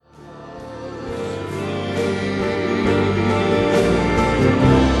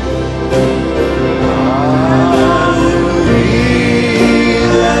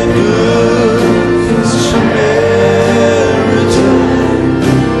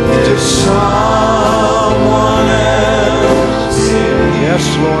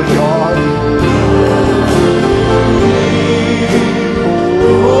Lord God.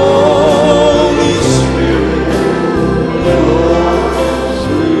 Holy Spirit,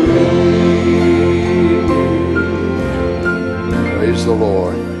 Praise the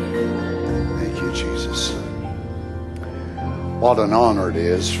Lord. Thank you, Jesus. What an honor it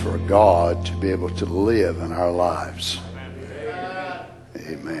is for God to be able to live in our lives.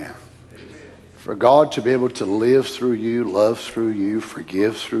 Amen. For God to be able to live through you, love through you,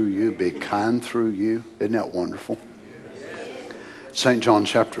 forgive through you, be kind through you. Isn't that wonderful? St. John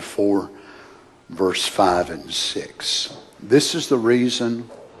chapter 4, verse 5 and 6. This is the reason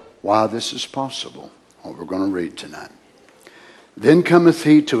why this is possible, what we're going to read tonight. Then cometh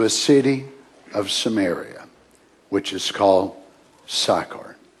he to a city of Samaria, which is called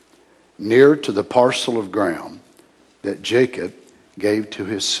Sychar, near to the parcel of ground that Jacob gave to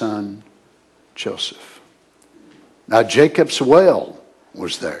his son Joseph. Now Jacob's well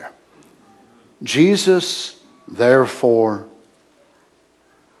was there. Jesus, therefore,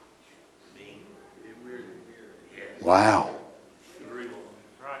 wow,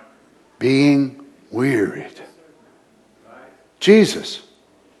 being wearied. Jesus,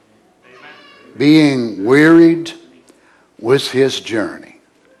 being wearied with his journey.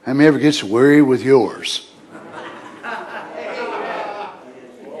 How many ever gets weary with yours?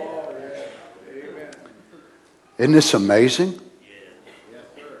 Isn't this amazing?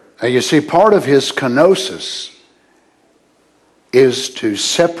 And you see, part of his kenosis is to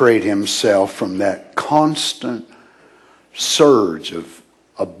separate himself from that constant surge of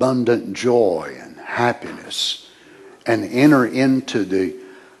abundant joy and happiness and enter into the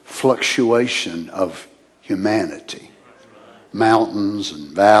fluctuation of humanity. Mountains and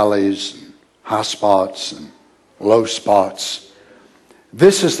valleys and high spots and low spots.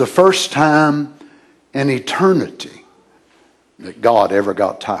 This is the first time in eternity that God ever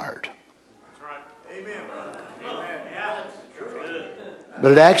got tired. That's right. Amen. Amen. Yeah.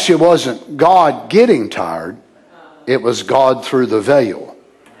 But it actually wasn't God getting tired. It was God through the veil.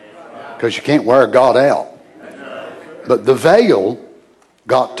 Because you can't wear God out. But the veil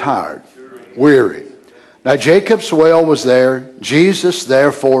got tired, weary. Now Jacob's well was there. Jesus,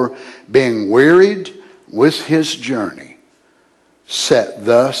 therefore, being wearied with his journey, sat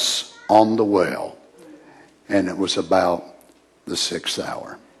thus on the well. And it was about the 6th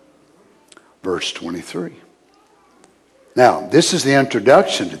hour. Verse 23. Now, this is the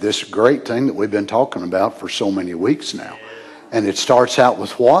introduction to this great thing that we've been talking about for so many weeks now. And it starts out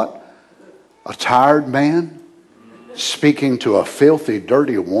with what? A tired man speaking to a filthy,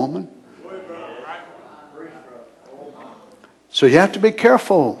 dirty woman. So you have to be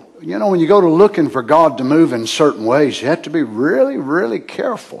careful. You know, when you go to looking for God to move in certain ways, you have to be really, really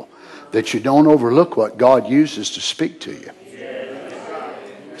careful that you don't overlook what God uses to speak to you.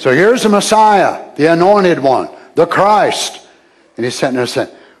 So here's the Messiah, the anointed one, the Christ. And he's sitting there saying,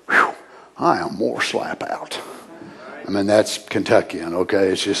 "Whew, I am more slap out." I mean, that's Kentuckian, okay?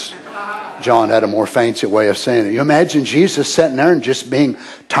 It's just, John had a more fancy way of saying it. You imagine Jesus sitting there and just being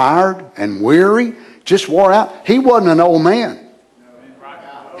tired and weary, just wore out. He wasn't an old man.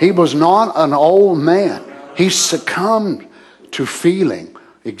 He was not an old man. He succumbed to feeling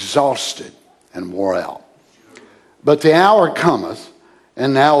exhausted and wore out. But the hour cometh,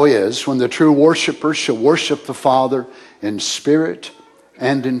 and now is, when the true worshipers shall worship the Father in spirit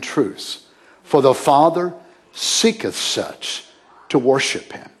and in truth. For the Father seeketh such to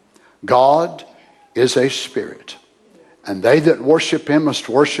worship him. God is a spirit, and they that worship him must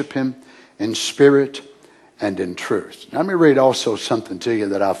worship him in spirit and in truth. Now, let me read also something to you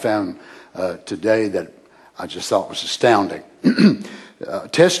that I found today that I just thought was astounding.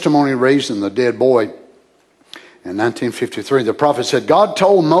 Testimony raising the dead boy in 1953. The prophet said, God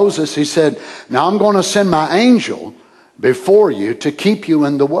told Moses, he said, now I'm going to send my angel before you to keep you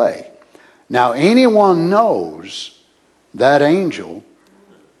in the way. Now anyone knows that angel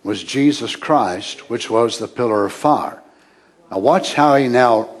was Jesus Christ, which was the pillar of fire. Now watch how he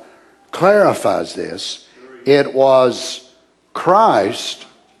now clarifies this. It was Christ.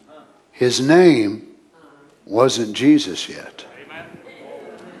 His name wasn't Jesus yet.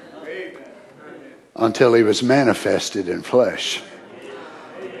 Until he was manifested in flesh.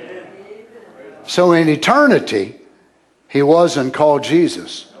 So in eternity, he wasn't called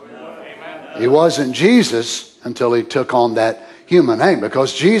Jesus. He wasn't Jesus until he took on that human name,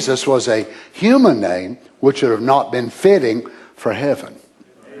 because Jesus was a human name which would have not been fitting for heaven.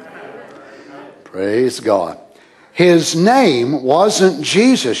 Praise God. His name wasn't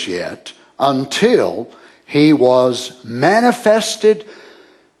Jesus yet until he was manifested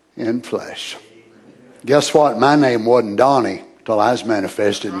in flesh. Guess what? My name wasn't Donnie till till I was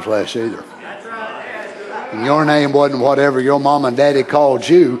manifested in flesh either. And your name wasn't whatever your mom and daddy called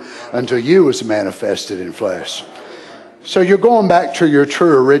you until you was manifested in flesh. So you're going back to your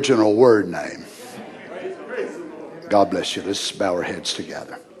true original word name. God bless you. Let's bow our heads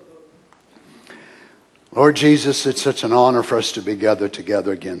together. Lord Jesus, it's such an honor for us to be gathered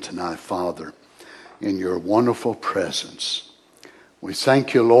together again tonight, Father, in your wonderful presence. We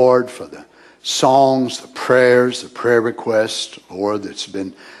thank you, Lord, for the songs, the prayers, the prayer requests, Lord, that's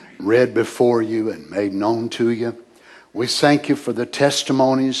been read before you and made known to you. We thank you for the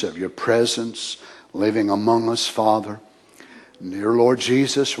testimonies of your presence living among us, Father. Dear Lord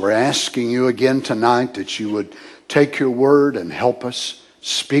Jesus, we're asking you again tonight that you would take your word and help us,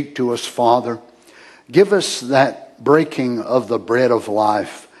 speak to us, Father. Give us that breaking of the bread of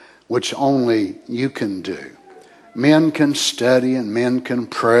life, which only you can do. Men can study and men can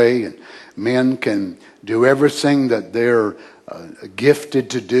pray and men can do everything that they're gifted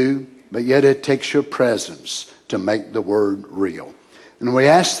to do, but yet it takes your presence to make the word real. And we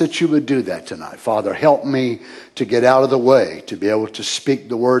ask that you would do that tonight. Father, help me to get out of the way, to be able to speak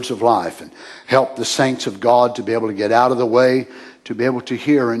the words of life, and help the saints of God to be able to get out of the way, to be able to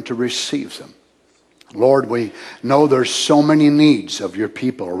hear and to receive them. Lord, we know there's so many needs of your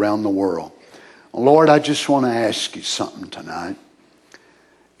people around the world. Lord, I just want to ask you something tonight.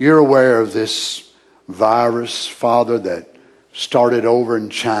 You're aware of this virus, Father, that started over in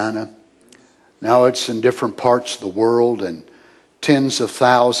China. Now it's in different parts of the world, and tens of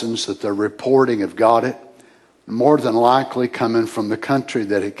thousands that they're reporting have got it. More than likely coming from the country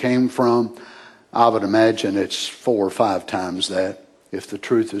that it came from. I would imagine it's 4 or 5 times that, if the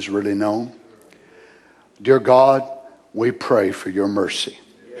truth is really known. Dear God, we pray for your mercy.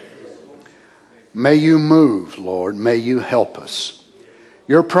 May you move, Lord. May you help us.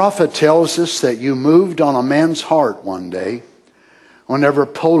 Your prophet tells us that you moved on a man's heart one day whenever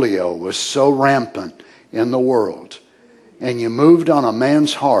polio was so rampant in the world. And you moved on a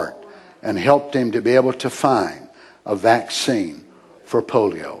man's heart and helped him to be able to find a vaccine for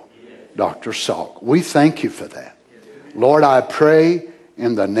polio. Dr. Salk, we thank you for that. Lord, I pray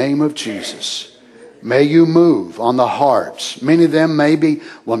in the name of Jesus, may you move on the hearts. Many of them maybe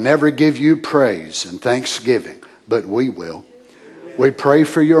will never give you praise and thanksgiving, but we will. We pray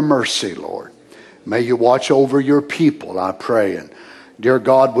for your mercy, Lord. May you watch over your people, I pray. And dear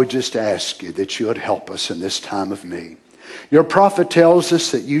God, we just ask you that you would help us in this time of need. Your prophet tells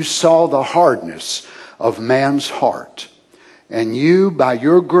us that you saw the hardness of man's heart. And you, by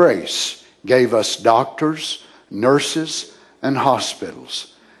your grace, gave us doctors, nurses, and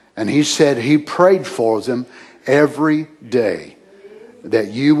hospitals. And he said he prayed for them every day,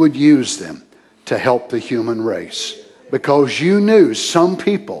 that you would use them to help the human race. Because you knew some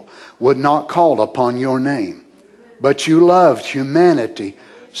people would not call upon your name. But you loved humanity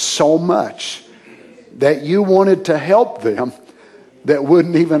so much that you wanted to help them that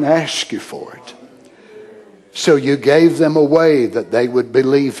wouldn't even ask you for it. So you gave them a way that they would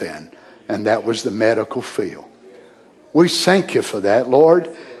believe in, and that was the medical field. We thank you for that,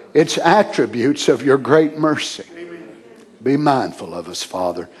 Lord. It's attributes of your great mercy. Be mindful of us,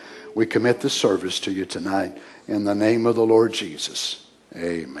 Father. We commit the service to you tonight in the name of the Lord Jesus.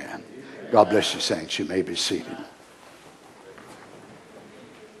 Amen. God bless you, saints. You may be seated.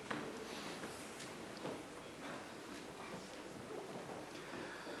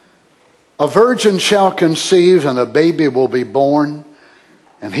 A virgin shall conceive, and a baby will be born,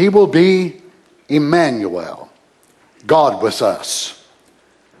 and he will be Emmanuel, God with us.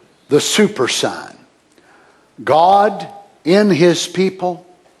 The super sign. God in his people.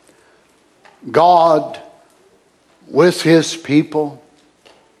 God with his people.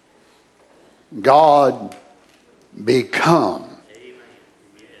 God become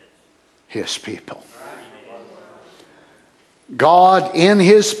his people. God in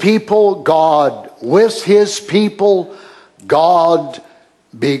his people. God with his people. God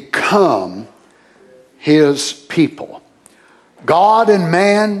become his people. God and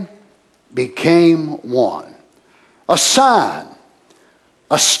man became one. A sign,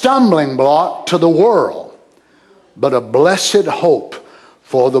 a stumbling block to the world, but a blessed hope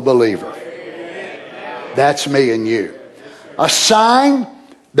for the believer. That's me and you. A sign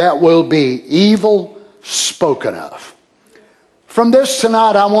that will be evil spoken of. From this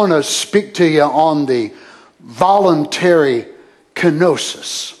tonight, I want to speak to you on the voluntary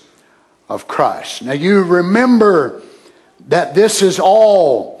kenosis of Christ. Now you remember that this is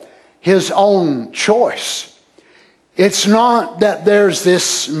all his own choice. It's not that there's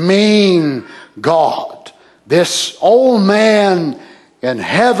this mean God, this old man in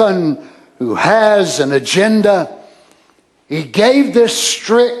heaven who has an agenda. He gave this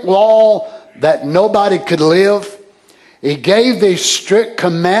strict law that nobody could live. He gave these strict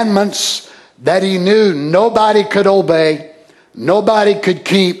commandments that he knew nobody could obey, nobody could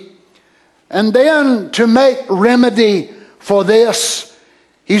keep. And then to make remedy for this,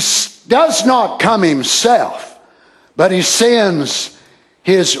 he does not come himself, but he sends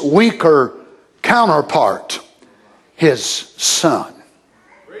his weaker counterpart, his son.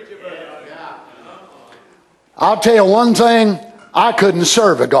 I'll tell you one thing, I couldn't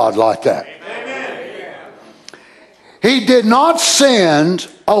serve a God like that. He did not send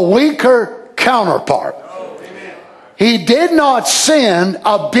a weaker counterpart. He did not send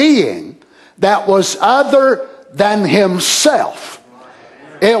a being that was other than himself.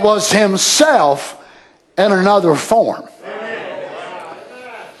 It was himself in another form.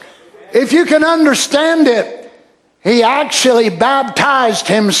 If you can understand it, he actually baptized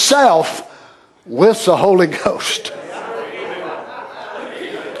himself with the Holy Ghost.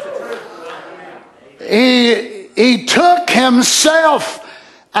 He took himself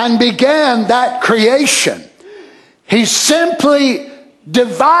and began that creation. He simply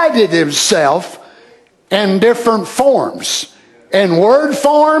divided himself in different forms. In word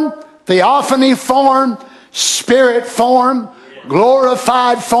form, theophany form, spirit form,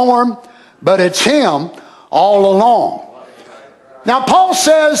 glorified form, but it's him all along. Now Paul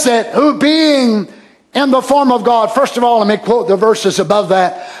says that who being in the form of God, first of all, let me quote the verses above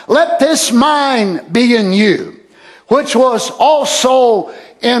that. Let this mind be in you, which was also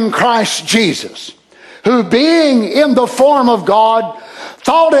in Christ Jesus, who being in the form of God,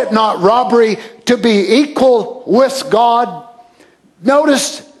 thought it not robbery to be equal with God.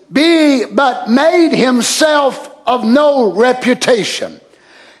 Notice, but made himself of no reputation,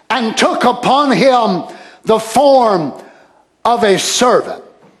 and took upon him the form of a servant.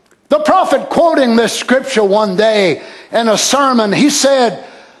 The prophet, quoting this scripture one day in a sermon, he said,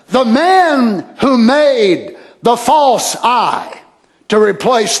 the man who made the false eye to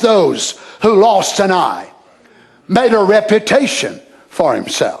replace those who lost an eye made a reputation for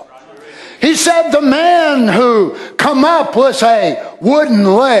himself. He said the man who come up with a wooden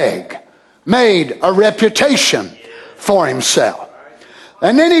leg made a reputation for himself.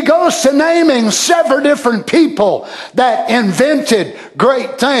 And then he goes to naming several different people that invented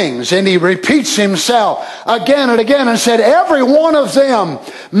great things. And he repeats himself again and again and said every one of them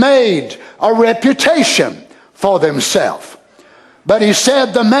made a reputation for themselves. But he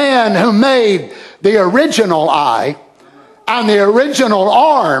said the man who made the original eye and the original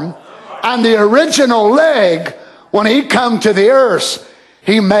arm and the original leg, when he come to the earth,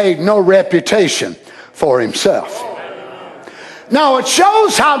 he made no reputation for himself. Now it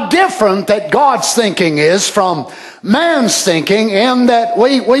shows how different that God's thinking is from man's thinking, in that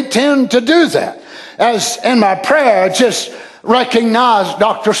we tend to do that. As in my prayer, I just recognized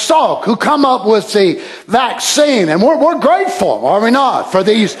Dr. Salk, who come up with the vaccine. And we're grateful, are we not, for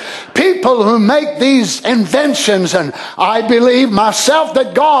these people who make these inventions. And I believe myself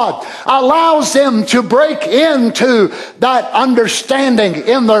that God allows them to break into that understanding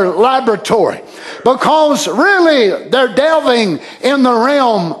in their laboratory, because really they're delving in the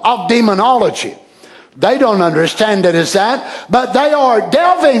realm of demonology. They don't understand it as that, but they are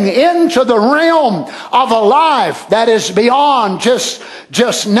delving into the realm of a life that is beyond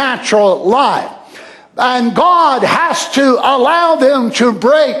just natural life. And God has to allow them to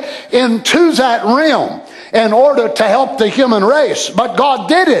break into that realm in order to help the human race. But God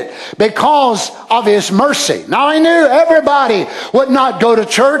did it because of his mercy. Now he knew everybody would not go to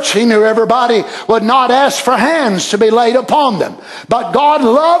church. He knew everybody would not ask for hands to be laid upon them. But God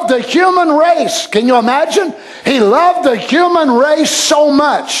loved the human race. Can you imagine? He loved the human race so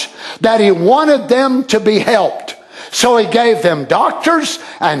much that he wanted them to be helped. So he gave them doctors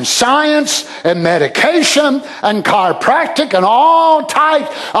and science and medication and chiropractic and all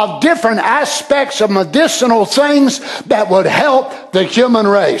types of different aspects of medicinal things that would help the human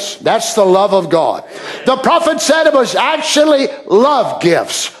race. That's the love of God. The prophet said it was actually love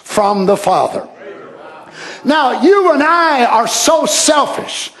gifts from the Father. Now, you and I are so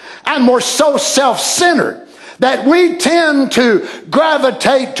selfish and we're so self-centered that we tend to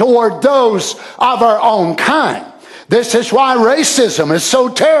gravitate toward those of our own kind. This is why racism is so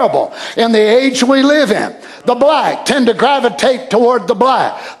terrible in the age we live in. The black tend to gravitate toward the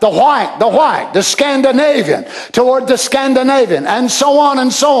black. The white, the Scandinavian toward the Scandinavian, and so on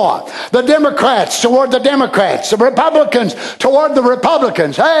and so on. The Democrats toward the Democrats. The Republicans toward the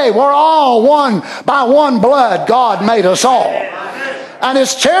Republicans. Hey, we're all one by one blood. God made us all. And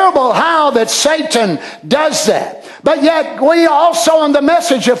it's terrible how that Satan does that. But yet we also in the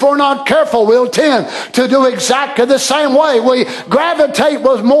message, if we're not careful, we'll tend to do exactly the same way. We gravitate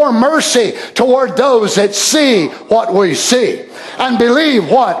with more mercy toward those that see what we see and believe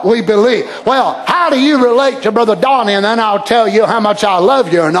what we believe. Well, how do you relate to Brother Donnie? And then I'll tell you how much I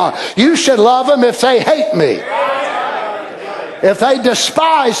love you or not. You should love them if they hate me. If they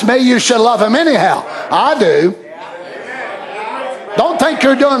despise me, you should love them anyhow. I do. Don't think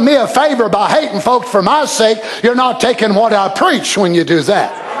you're doing me a favor by hating folks for my sake. You're not taking what I preach when you do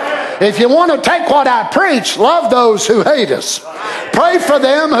that. If you want to take what I preach, love those who hate us. Pray for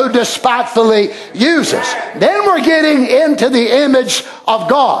them who despitefully use us. Then we're getting into the image of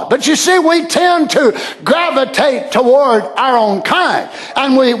God. But you see, we tend to gravitate toward our own kind.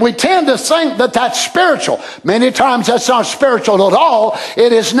 And we tend to think that that's spiritual. Many times that's not spiritual at all.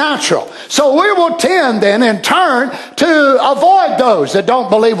 It is natural. So we will tend then in turn to avoid those that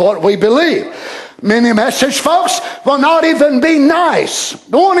don't believe what we believe. Many message folks will not even be nice.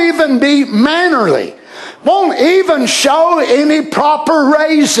 Won't even be mannerly. Won't even show any proper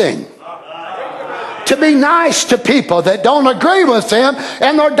raising. To be nice to people that don't agree with them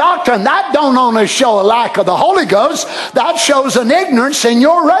and their doctrine. That don't only show a lack of the Holy Ghost. That shows an ignorance in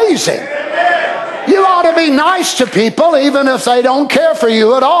your raising. You ought to be nice to people even if they don't care for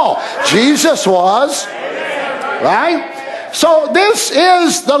you at all. Jesus was. Right? So this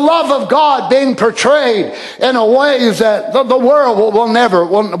is the love of God being portrayed in a way that the world will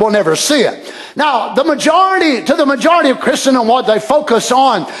never see it. Now, to the majority of Christendom, what they focus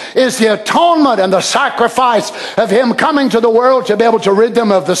on is the atonement and the sacrifice of Him coming to the world to be able to rid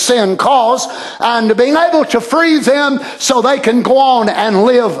them of the sin cause and being able to free them so they can go on and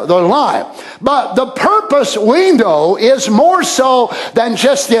live their life. But the purpose, we know, is more so than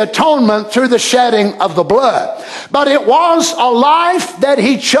just the atonement through the shedding of the blood. But it was a life that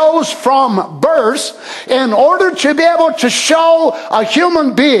He chose from birth in order to be able to show a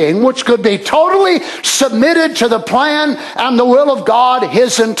human being which could be totally submitted to the plan and the will of God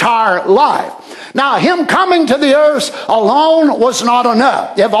his entire life. Now, Him coming to the earth alone was not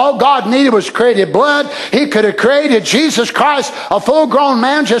enough. If all God needed was created blood, He could have created Jesus Christ, a full-grown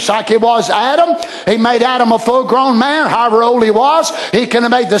man, just like He was Adam. He made Adam a full-grown man, however old he was. He could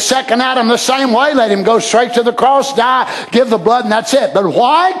have made the second Adam the same way, let him go straight to the cross, die, give the blood, and that's it. But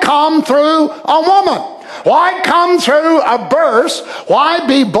why come through a woman? Why come through a birth? Why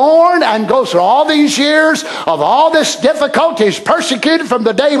be born and go through all these years of all this difficulties, persecuted from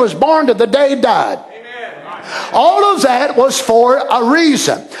the day he was born to the day he died? All of that was for a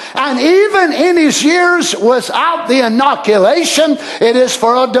reason. And even in his years without the inoculation, it is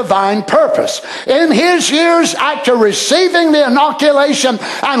for a divine purpose. In his years after receiving the inoculation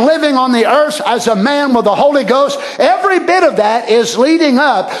and living on the earth as a man with the Holy Ghost, every bit of that is leading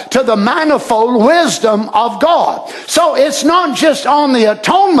up to the manifold wisdom of God. So it's not just on the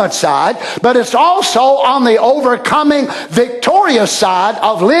atonement side, but it's also on the overcoming, victorious side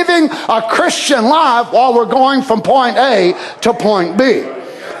of living a Christian life while we're going from point A to point B.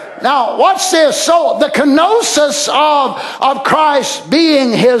 Now, watch this. So, the kenosis of Christ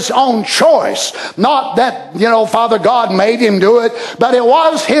being His own choice. Not that, Father God made Him do it, but it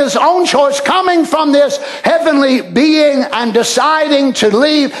was His own choice coming from this heavenly being and deciding to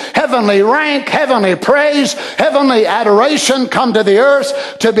leave heavenly rank, heavenly praise, heavenly adoration, come to the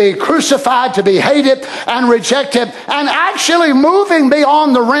earth to be crucified, to be hated and rejected, and actually moving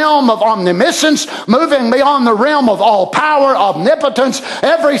beyond the realm of omniscience, moving beyond the realm of all power, omnipotence,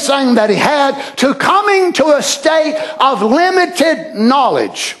 everything that He had, to coming to a state of limited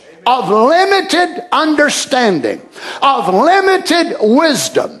knowledge, of limited understanding, of limited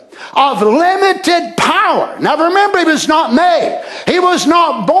wisdom, of limited power. Now remember, He was not made. He was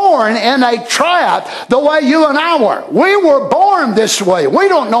not born in a trap the way you and I were. We were born this way. We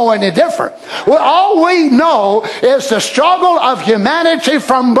don't know any different. All we know is the struggle of humanity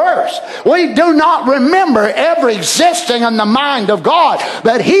from birth. We do not remember ever existing in the mind of God,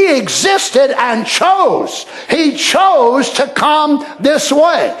 but He existed and chose. He chose to come this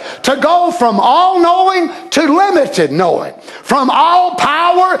way, to go from all-knowing to limited knowing, from all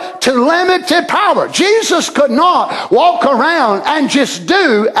power to limited power. Jesus could not walk around and just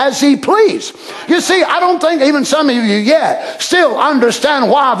do as He pleased. You see, I don't think even some of you yet still understand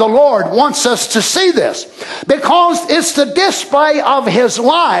why the Lord wants us to see this. Because it's the display of His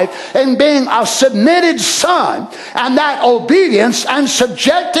life in being a submitted Son, and that obedience and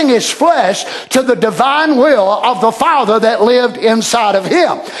subjecting His flesh to the divine will of the Father that lived inside of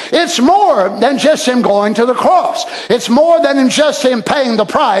Him. It's more than just Him going to the cross. It's more than just Him paying the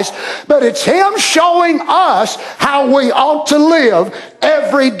price, but it's Him showing us how we ought to live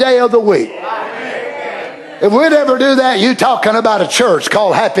every day of the week. If we'd ever do that, you talking about a church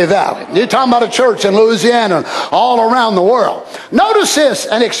called Happy Valley. You're talking about a church in Louisiana and all around the world. Notice this,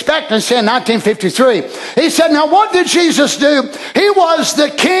 an expectancy in 1953. He said, now what did Jesus do? He was the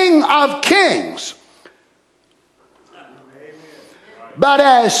King of Kings. But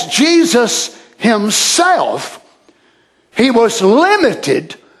as Jesus himself, he was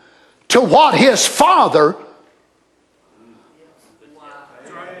limited to what his Father.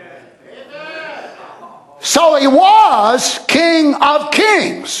 So he was King of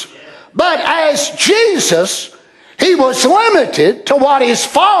Kings. But as Jesus, he was limited to what his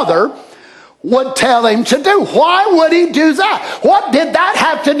Father would tell him to do. Why would he do that? What did that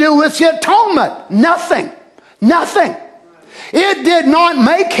have to do with the atonement? Nothing. Nothing. It did not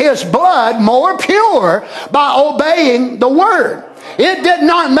make his blood more pure by obeying the Word. It did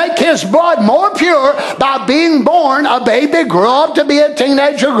not make his blood more pure by being born a baby, grow up to be a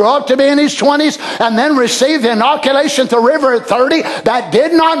teenager, grow up to be in his 20s, and then receive the inoculation at the river at 30. That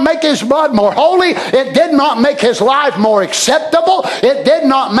did not make his blood more holy. It did not make his life more acceptable. It did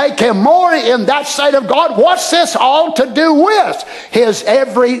not make him more in that state of God. What's this all to do with? His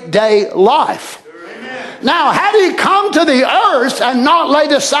everyday life. Now, had he come to the earth and not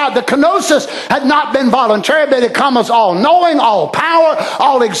laid aside, the kenosis had not been voluntary, but it come as all knowing, all power,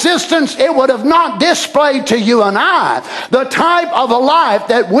 all existence, it would have not displayed to you and I the type of a life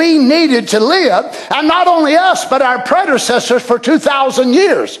that we needed to live, and not only us, but our predecessors for 2,000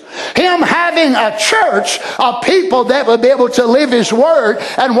 years. Him having a church of people that would be able to live his word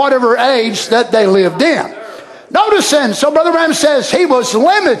at whatever age that they lived in. Notice then, so Brother Branham says he was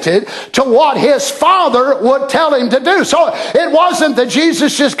limited to what his Father would tell him to do. So it wasn't that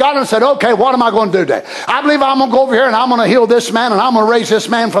Jesus just got and said, okay, what am I going to do today? I believe I'm going to go over here and I'm going to heal this man and I'm going to raise this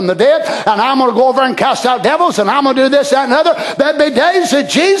man from the dead and I'm going to go over and cast out devils and I'm going to do this, that, and other. There'd be days that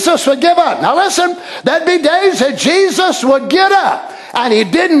Jesus would give up. Now listen, there'd be days that Jesus would get up and he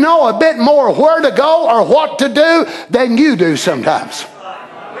didn't know a bit more where to go or what to do than you do sometimes.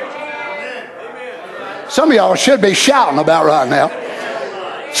 Some of y'all should be shouting about right now.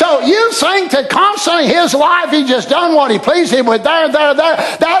 So you think that constantly his life, he just done what he pleased, he went there.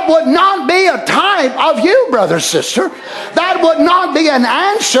 That would not be a type of you, brother, sister. That would not be an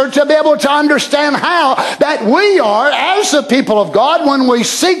answer to be able to understand how that we are, as the people of God, when we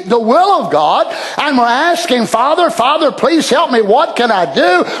seek the will of God, and we're asking, Father, please help me. What can I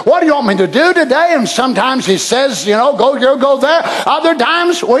do? What do you want me to do today? And sometimes he says, go here, go there. Other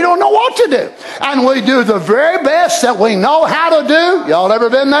times, we don't know what to do. And we do the very best that we know how to do. Y'all ever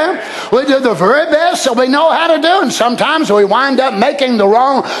been there? We do the very best that we know how to do, and sometimes we wind up making the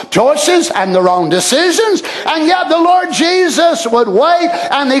wrong choices and the wrong decisions, and yet the Lord Jesus would wait,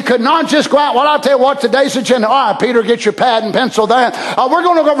 and he could not just go out. Well, I'll tell you what, today's agenda. All right, Peter, get your pad and pencil there. We're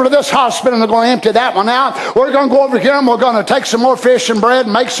going to go over to this hospital and we're going to empty that one out. We're going to go over here and we're going to take some more fish and bread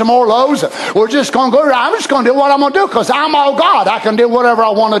and make some more loaves. We're just going to go. I'm just going to do what I'm going to do because I'm all God. I can do whatever I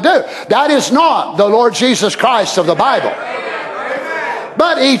want to do. That is not the Lord Jesus Christ of the Bible.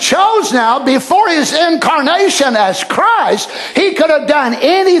 But he chose now, before his incarnation as Christ, he could have done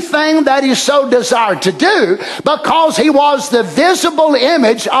anything that he so desired to do because he was the visible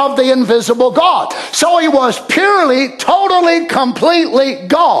image of the invisible God. So he was purely, totally, completely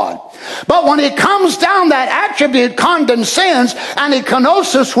God. But when he comes down, that attribute condescends, and he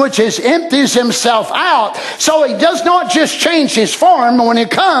kenosis, which is empties himself out. So he does not just change his form. When he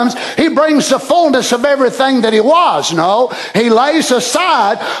comes, he brings the fullness of everything that he was. No, he lays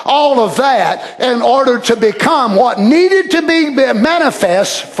aside all of that in order to become what needed to be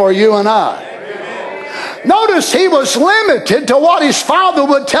manifest for you and I. Notice he was limited to what his Father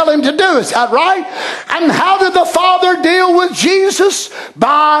would tell him to do. Is that right? And how did the Father deal with Jesus?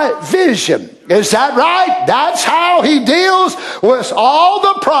 By vision. Is that right? That's how he deals with all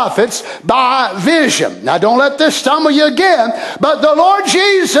the prophets, by vision. Now don't let this stumble you again, but the Lord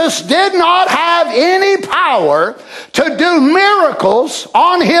Jesus did not have any power to do miracles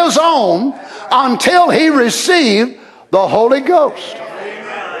on his own until he received the Holy Ghost.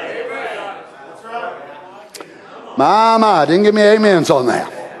 My, didn't give me amens on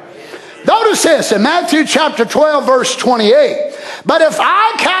that. Notice this in Matthew chapter 12, verse 28. But if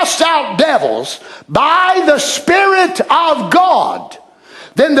I cast out devils by the Spirit of God,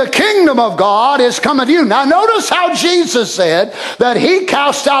 then the kingdom of God is come to you. Now notice how Jesus said that he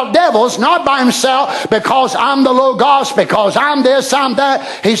cast out devils, not by himself, because I'm the Logos, because I'm this, I'm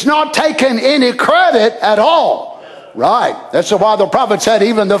that. He's not taking any credit at all. Right. That's why the prophet said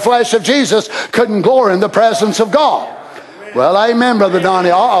even the flesh of Jesus couldn't glory in the presence of God. Well, amen, Brother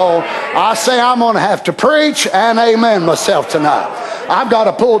Donnie. I say I'm going to have to preach and amen myself tonight. I've got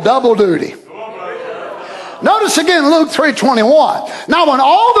to pull double duty. Notice again Luke 3:21. Now when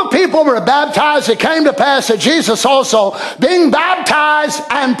all the people were baptized, it came to pass that Jesus also, being baptized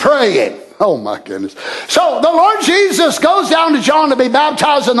and praying. Oh my goodness. So the Lord Jesus goes down to John to be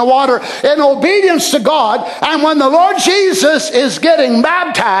baptized in the water in obedience to God. And when the Lord Jesus is getting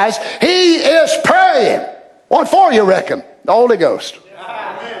baptized, he is praying. What for, you reckon? The Holy Ghost.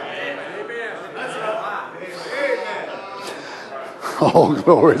 Oh,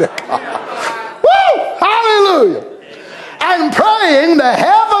 glory to God. Woo! Hallelujah. And praying, the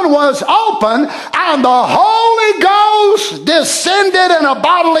heaven was open, and the Holy Ghost descended in a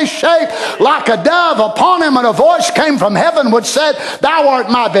bodily shape like a dove upon him, and a voice came from heaven which said, Thou art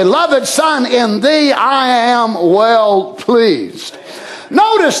my beloved Son, in thee I am well pleased.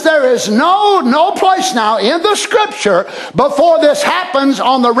 Notice there is no place now in the Scripture before this happens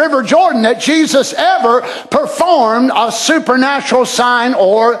on the River Jordan that Jesus ever performed a supernatural sign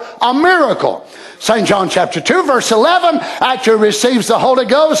or a miracle. St. John chapter 2 verse 11, after he receives the Holy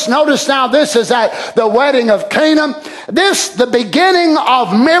Ghost, notice now this is at the wedding of Cana. This, the beginning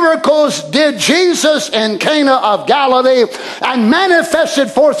of miracles, did Jesus in Cana of Galilee, and manifested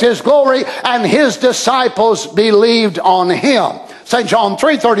forth his glory, and his disciples believed on him. St. John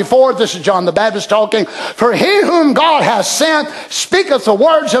 3:34, this is John the Baptist talking. For he whom God has sent speaketh the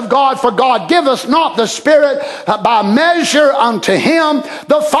words of God, for God giveth not the Spirit by measure unto him.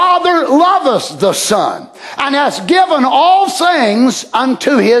 The Father loveth the Son, and hath given all things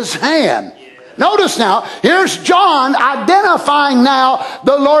unto his hand. Notice now, here's John identifying now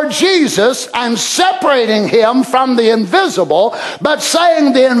the Lord Jesus and separating him from the invisible, but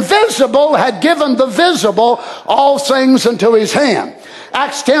saying the invisible had given the visible all things into his hand.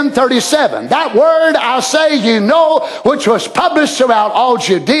 Acts 10:37, that word I say you know, which was published throughout all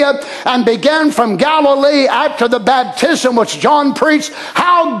Judea, and began from Galilee after the baptism which John preached,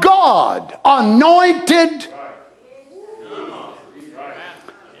 how God anointed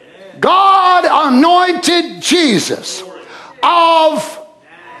Jesus of,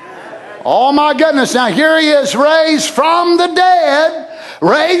 oh my goodness, now here he is raised from the dead,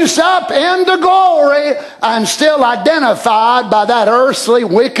 raised up into glory, and still identified by that earthly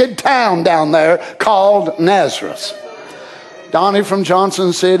wicked town down there called Nazareth. Donnie from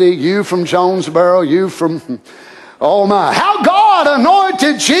Johnson City, you from Jonesboro, you from... Oh my. How God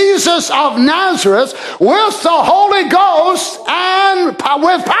anointed Jesus of Nazareth with the Holy Ghost and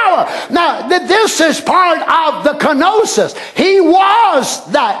with power. Now, this is part of the kenosis. He was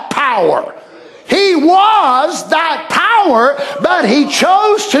that power. He was that power, but he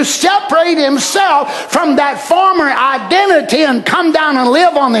chose to separate himself from that former identity and come down and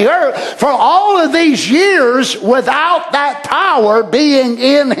live on the earth for all of these years without that power being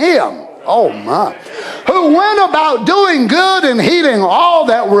in him. Oh my. Who went about doing good and healing all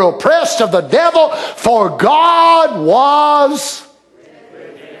that were oppressed of the devil, for God was...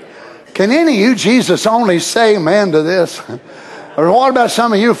 Can any of you Jesus only say amen to this? Or what about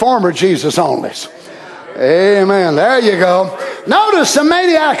some of you former Jesus onlys? Amen. There you go. Notice the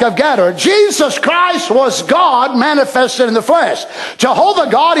maniac of Gadara. Jesus Christ was God manifested in the flesh. Jehovah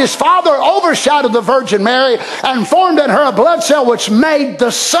God, his Father, overshadowed the Virgin Mary and formed in her a blood cell which made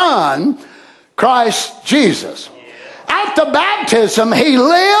the Son, Christ Jesus. At the baptism, he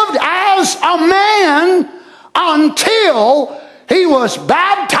lived as a man until he was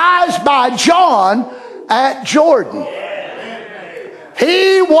baptized by John at Jordan.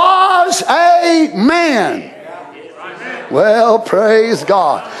 He was a man. Well, praise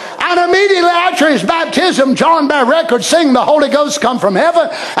God. And immediately after his baptism, John bare record, seeing the Holy Ghost come from heaven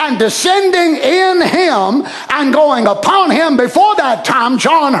and descending in him and going upon him. Before that time,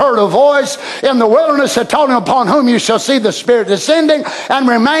 John heard a voice in the wilderness that told him, upon whom you shall see the Spirit descending and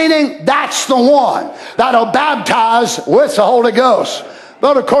remaining. That's the one that'll baptize with the Holy Ghost.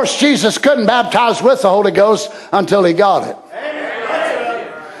 But of course, Jesus couldn't baptize with the Holy Ghost until he got it.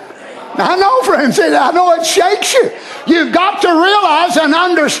 I know, friends, I know it shakes you. You've got to realize and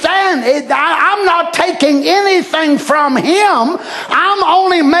understand it. I'm not taking anything from him. I'm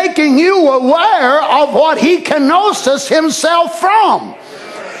only making you aware of what he kenosis himself from.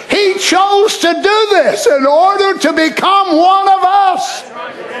 He chose to do this in order to become one of us.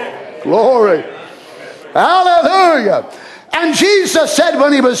 Glory. Hallelujah. And Jesus said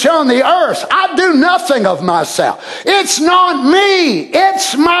when he was here on the earth, I do nothing of myself. It's not me.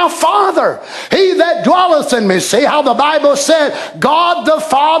 It's my Father. He that dwelleth in me. See how the Bible said God the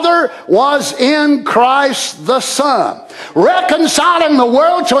Father was in Christ the Son, reconciling the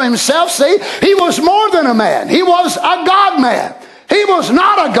world to himself. See, he was more than a man. He was a God man. He was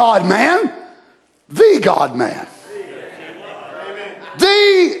not a God man. The God man.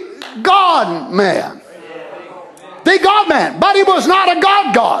 The God man. The God-man. But he was not a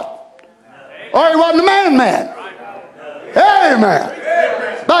God. Or he wasn't a man. Amen.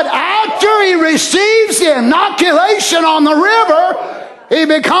 But after he receives the inoculation on the river, he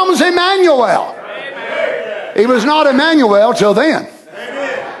becomes Emmanuel. He was not Emmanuel till then.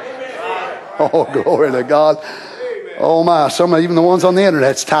 Oh, glory to God. Oh my, even the ones on the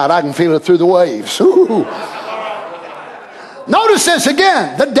internet's tight. I can feel it through the waves. Ooh. Notice this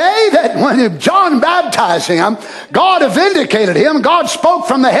again. The day that when John baptized him, God vindicated him. God spoke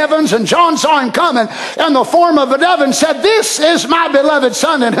from the heavens, and John saw him coming in the form of a dove and said, "This is my beloved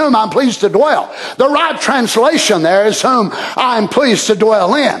Son in whom I'm pleased to dwell." The right translation there is whom I'm pleased to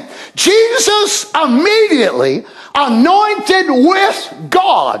dwell in. Jesus immediately anointed with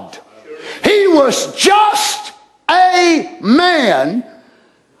God. He was just a man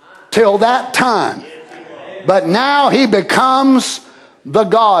till that time. But now he becomes the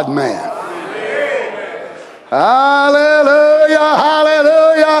God-man. Hallelujah,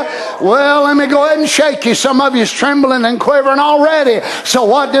 hallelujah. Well, let me go ahead and shake you. Some of you's trembling and quivering already. So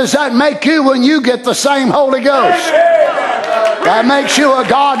what does that make you when you get the same Holy Ghost? That makes you a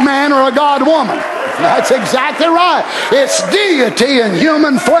God-man or a God-woman. That's exactly right. It's deity in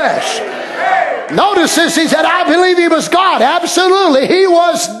human flesh. Notice this, he said, I believe he was God. Absolutely, he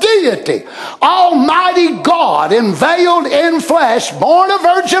was deity. Almighty God, unveiled in flesh, born of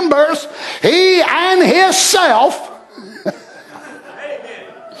virgin birth, he and himself,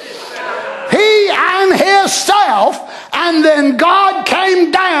 and then God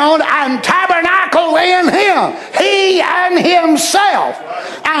came down and tabernacled in him. He and himself.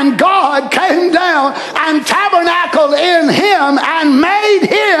 And God came down and tabernacled in him and made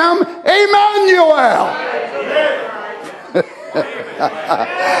him Emmanuel.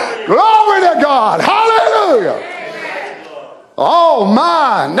 Glory to God. Hallelujah. Oh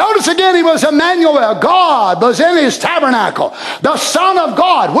my. Notice again, he was Emmanuel. God was in his tabernacle. The Son of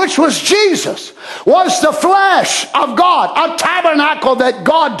God, which was Jesus, was the flesh of God, a tabernacle that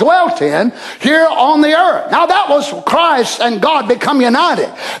God dwelt in here on the earth. Now that was Christ and God become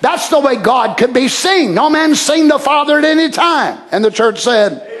united. That's the way God could be seen. No man's seen the Father at any time. And the church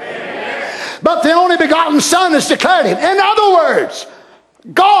said, amen. But the only begotten Son is declared him. In other words,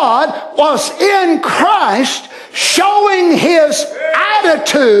 God was in Christ showing his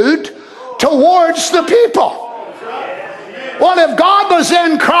attitude towards the people. Well, if God was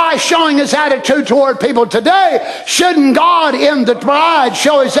in Christ showing his attitude toward people today, shouldn't God in the bride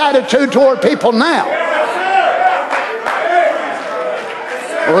show his attitude toward people now?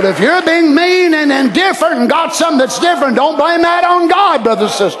 Well, if you're being mean and indifferent and got something that's different, don't blame that on God, brother,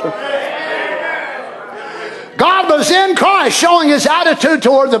 sister. God was in Christ showing his attitude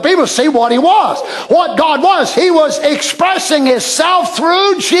toward the people. See what he was. What God was. He was expressing himself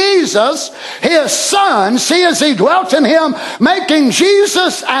through Jesus, his Son. See, as he dwelt in him, making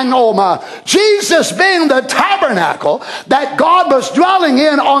Jesus and Jesus being the tabernacle that God was dwelling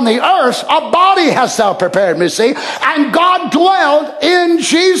in on the earth. A body hast thou prepared me, see. And God dwelled in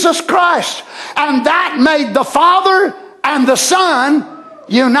Jesus Christ. And that made the Father and the Son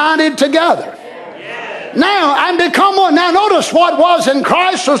united together. Now, and become one. Now notice what was in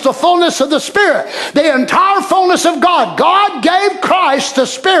Christ was the fullness of the Spirit. The entire fullness of God. God gave Christ the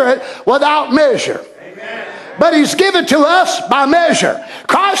Spirit without measure. Amen. But he's given to us by measure.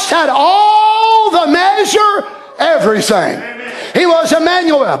 Christ had all the measure, everything. Amen. He was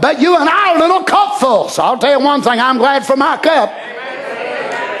Emmanuel. But you and I are little cupfuls. I'll tell you one thing, I'm glad for my cup.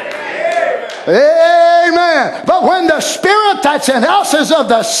 Amen. But when the Spirit that's in us is of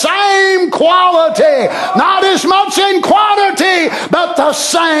the same quality, not as much in quantity, but the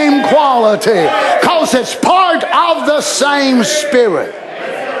same quality, because it's part of the same Spirit.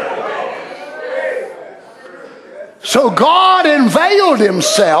 So God unveiled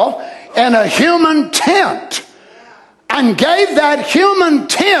himself in a human tent and gave that human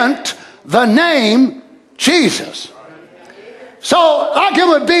tent the name Jesus. So, like it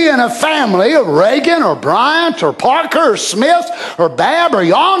would be in a family of Reagan or Bryant or Parker or Smith or Babb or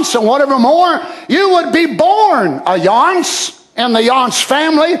Yance and whatever more, you would be born a Yance in the Yance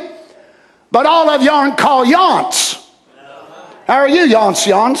family, but all of you aren't called Yance. How are you,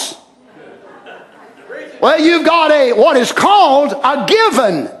 Yance? Well, you've got what is called a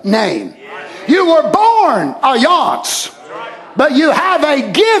given name. You were born a Yance. But you have a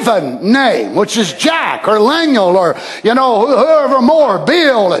given name, which is Jack or Laniel or, whoever more,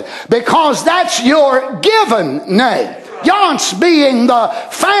 Bill, because that's your given name. Yance being the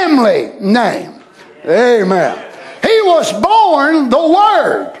family name. Amen. He was born the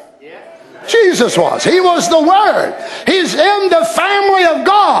Word. Jesus was. He was the Word. He's in the family of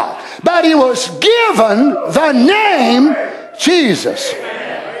God. But he was given the name Jesus.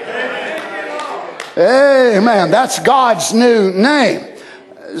 Amen. That's God's new name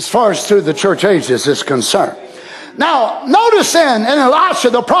as far as through the church ages is concerned. Now, notice then in Elisha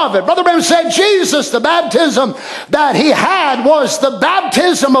the prophet, Brother Branham said Jesus, the baptism that he had was the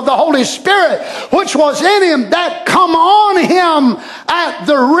baptism of the Holy Spirit, which was in him that come on him at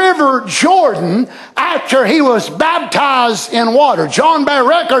the river Jordan after he was baptized in water. John bare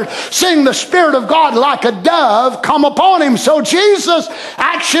record, seeing the Spirit of God like a dove come upon him. So Jesus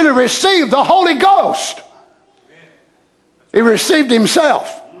actually received the Holy Ghost. He received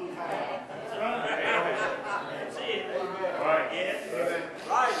himself.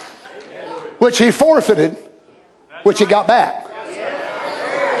 Which he forfeited, which he got back.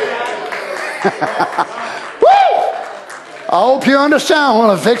 Woo! I hope you understand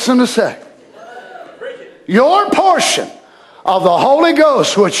what I'm fixing to say. Your portion of the Holy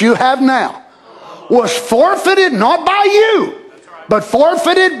Ghost, which you have now, was forfeited not by you, but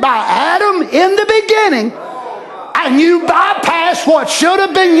forfeited by Adam in the beginning, and you bypassed what should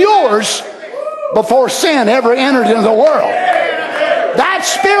have been yours before sin ever entered into the world. That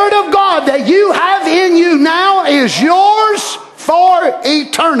Spirit of God that you have in you now is yours for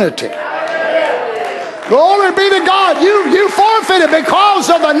eternity. Glory be to God. You forfeited because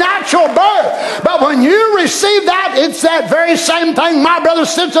of the natural birth. But when you receive that, it's that very same thing, my brother and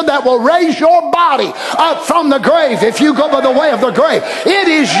sister, that will raise your body up from the grave if you go by the way of the grave.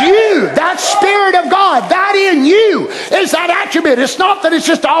 It is you, that Spirit of God, that in you is that attribute. It's not that it's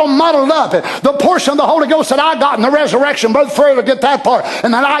just all muddled up. The portion of the Holy Ghost that I got in the resurrection, Brother Freer will get that part,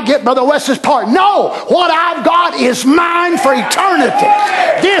 and then I get Brother West's part. No, what I've got is mine for eternity.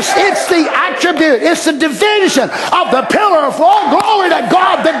 It's the attribute. It's the division of the pillar of fire. Glory to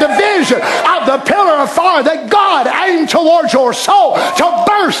God, the division of the pillar of fire that God aimed towards your soul to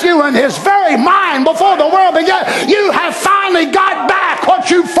burst you in his very mind before the world began. You have finally got back what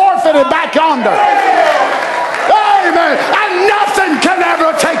you forfeited back yonder. Amen. And nothing can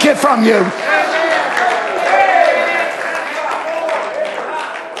ever take it from you.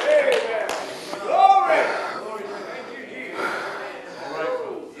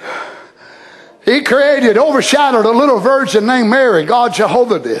 He created, overshadowed a little virgin named Mary, God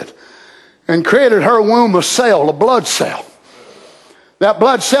Jehovah did, and created her womb a cell, a blood cell. That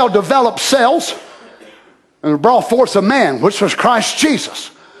blood cell developed cells and brought forth a man, which was Christ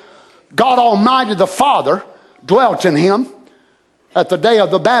Jesus. God Almighty the Father dwelt in him at the day of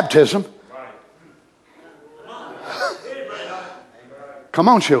the baptism. Come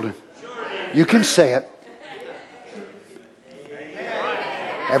on, children. You can say it.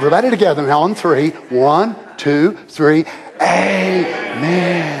 Everybody together now on 3. 1, 2, 3.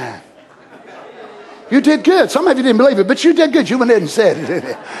 Amen. You did good. Some of you didn't believe it, but you did good. You went ahead and said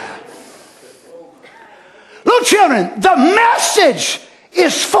it. Little children, the message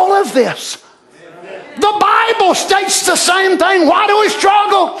is full of this. The Bible states the same thing. Why do we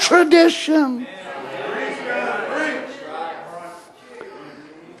struggle? Tradition.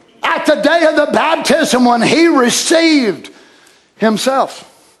 At the day of the baptism, when he received himself,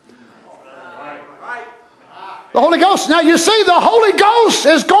 the Holy Ghost. Now you see, the Holy Ghost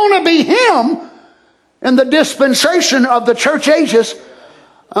is going to be him in the dispensation of the church ages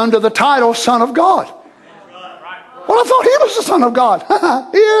under the title Son of God. Well, I thought he was the Son of God.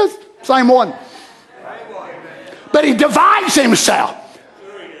 He is. Same one. But he divides himself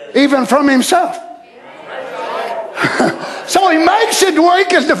even from himself. So he makes it where he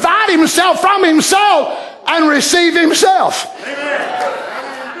can divide himself from himself and receive himself.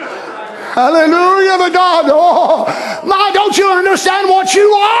 Hallelujah to God. Oh, my, don't you understand what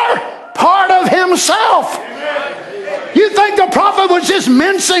you are? Part of himself. You think the prophet was just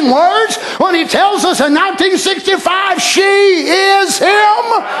mincing words when he tells us in 1965 she is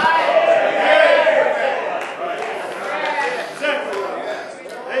him?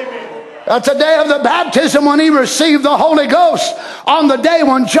 That's the day of the baptism when he received the Holy Ghost, on the day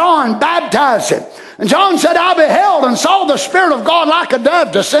when John baptized him. And John said, I beheld and saw the Spirit of God like a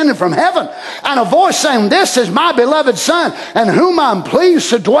dove descending from heaven, and a voice saying, this is my beloved Son, and whom I'm pleased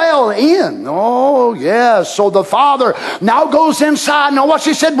to dwell in. Oh, yes. So the Father now goes inside. Now watch,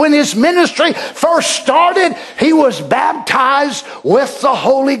 he said, when his ministry first started, he was baptized with the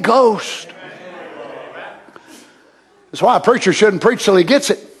Holy Ghost. That's why a preacher shouldn't preach till he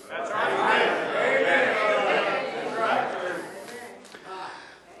gets it.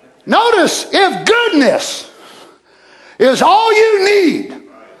 Notice, if goodness is all you need,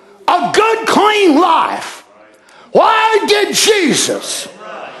 a good, clean life, why did Jesus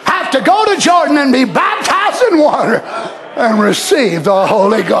have have to go to Jordan and be baptized in water and receive the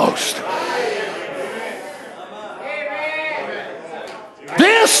Holy Ghost.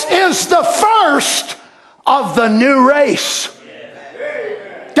 This is the first of the new race.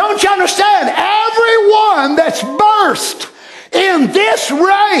 Don't you understand? Everyone that's birthed in this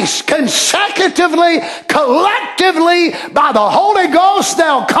race consecutively, collectively, by the Holy Ghost,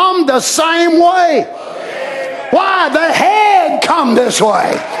 they'll come the same way. Why? The head come this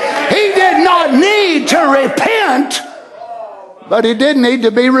way. He did not need to repent, but he did need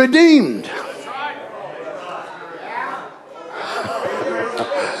to be redeemed.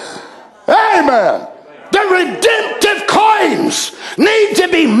 Amen. The redemptive claims need to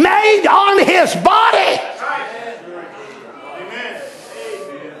be made on his body.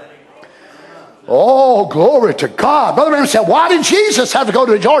 Oh, glory to God. Brother Branham said, why did Jesus have to go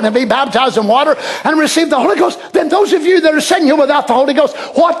to Jordan and be baptized in water and receive the Holy Ghost? Then those of you that are saying you're without the Holy Ghost,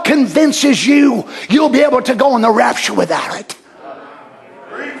 what convinces you you'll be able to go in the rapture without it?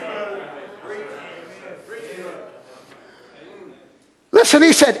 Listen,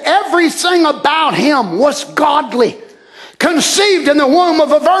 he said everything about him was godly, conceived in the womb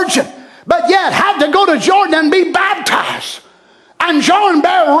of a virgin, but yet had to go to Jordan and be baptized. And John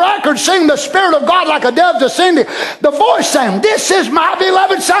bare record, seeing the Spirit of God like a dove descending, the voice saying, this is my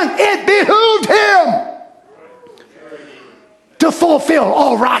beloved Son. It behooved him to fulfill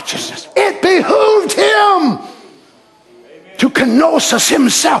all righteousness. It behooved him to kenosis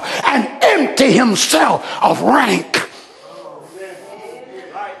himself and empty himself of rank.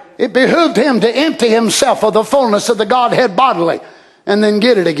 It behooved him to empty himself of the fullness of the Godhead bodily and then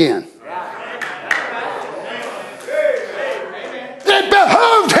get it again. It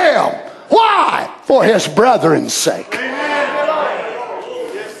behooved him. Why? For his brethren's sake.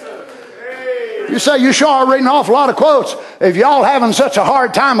 You say, you sure are reading an awful lot of quotes. If y'all having such a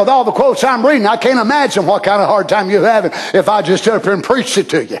hard time with all the quotes I'm reading, I can't imagine what kind of hard time you're having if I just stood up here and preached it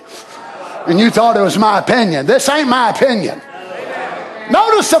to you. And you thought it was my opinion. This ain't my opinion.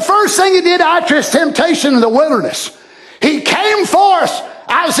 Notice the first thing he did after his temptation in the wilderness. He came forth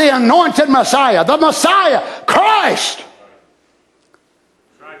as the anointed Messiah. The Messiah, Christ.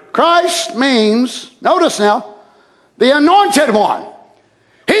 Christ means, notice now, the anointed one.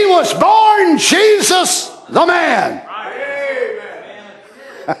 He was born Jesus the man.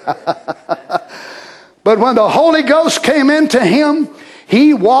 But when the Holy Ghost came into him,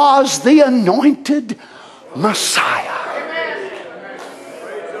 he was the anointed Messiah.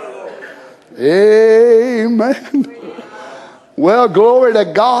 Amen. Well, glory to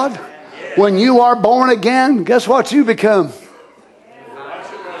God. When you are born again, guess what you become?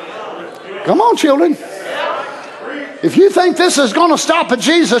 Come on, children. If you think this is going to stop at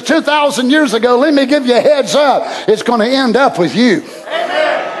Jesus 2,000 years ago, let me give you a heads up. It's going to end up with you.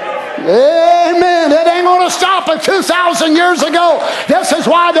 Amen. It ain't going to stop at 2,000 years ago. This is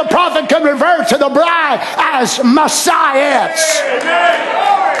why the prophet could revert to the bride as Messiahs.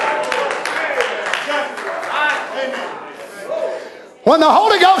 When the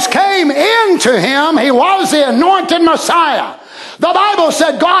Holy Ghost came into him, he was the anointed Messiah. The Bible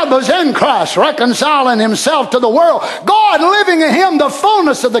said God was in Christ, reconciling himself to the world. God living in him, the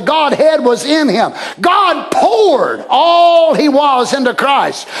fullness of the Godhead was in him. God poured all he was into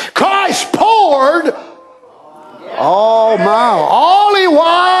Christ. Christ poured all he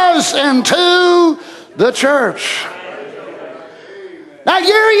was into the church. Now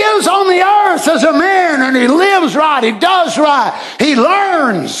here he is on the earth as a man, and he lives right, he does right, he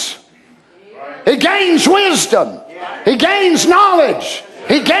learns, he gains wisdom, he gains knowledge,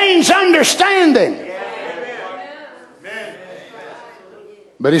 he gains understanding.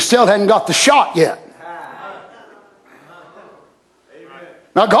 But he still hadn't got the shot yet.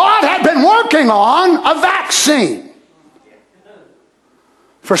 Now God had been working on a vaccine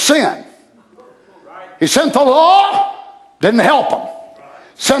for sin. He sent the law, didn't help him.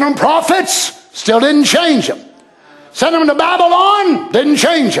 Sent them prophets, still didn't change them. Sent them to Babylon, didn't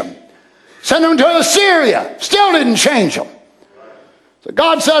change them. Sent them to Assyria, still didn't change them. So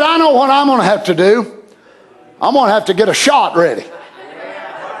God said, I know what I'm going to have to do. I'm going to have to get a shot ready.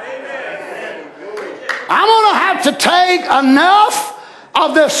 I'm going to have to take enough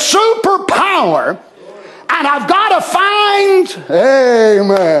of this superpower, and I've got to find,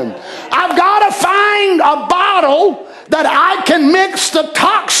 amen, I've got to find a bottle that I can mix the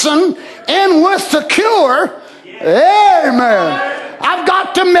toxin in with the cure. Amen. I've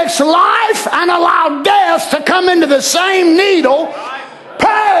got to mix life and allow death to come into the same needle.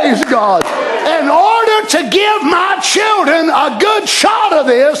 Praise God. In order to give my children a good shot of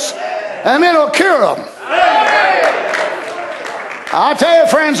this, and it'll cure them. I tell you,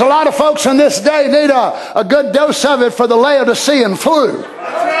 friends, a lot of folks in this day need a good dose of it for the Laodicean flu.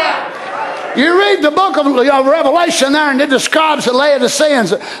 You read the book of Revelation there, and it describes the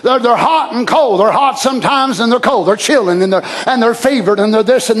Laodiceans. They're hot and cold. They're hot sometimes, and they're cold. They're chilling, and they're fevered, and they're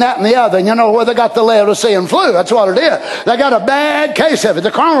this and that and the other. And you know where they got the Laodicean flu? That's what it is. They got a bad case of it.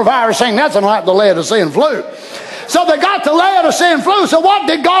 The coronavirus ain't nothing like the Laodicean flu. So they got the Laodicean flu. So what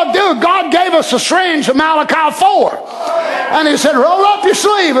did God do? God gave us a syringe of Malachi 4. And he said, roll up your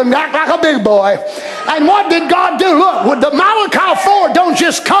sleeve and act like a big boy. And what did God do? Look, the Malachi 4 don't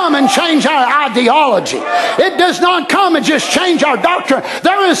just come and change our ideology. It does not come and just change our doctrine.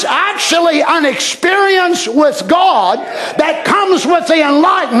 There is actually an experience with God that comes with the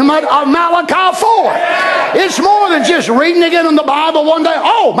enlightenment of Malachi 4. It's more than just reading it in the Bible one day.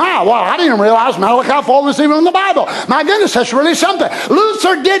 Oh, my, well, I didn't realize Malachi 4 was even in the Bible. My goodness, that's really something.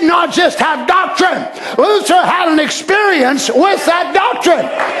 Luther did not just have doctrine. Luther had an experience with that doctrine.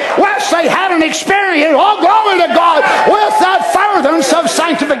 Wesley had an experience, oh glory to God, with that furtherance of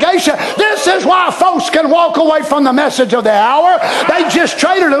sanctification. This is why folks can walk away from the message of the hour. They just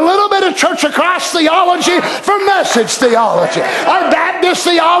traded a little bit of Church of Christ theology for message theology, or Baptist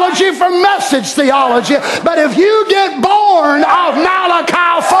theology for message theology. But if you get born of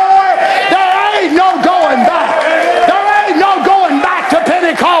Malachi 4, there ain't no going back. There ain't no going back to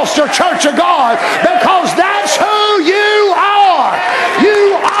Pentecost or Church of God, because that's who you are.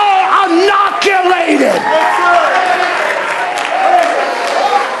 You are inoculated.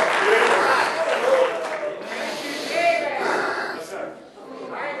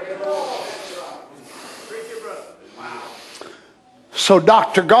 So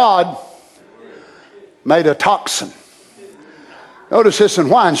Dr. God made a toxin. Notice this in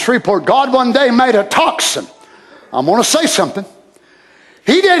why in Shreveport. God one day made a toxin. I'm going to say something.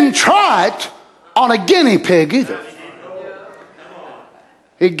 He didn't try it on a guinea pig either.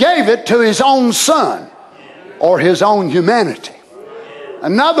 He gave it to his own son, or his own humanity.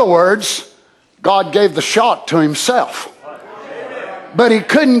 In other words, God gave the shot to himself. But he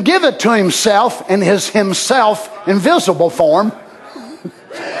couldn't give it to himself in his himself invisible form.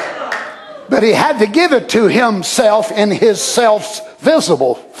 But he had to give it to himself in his self's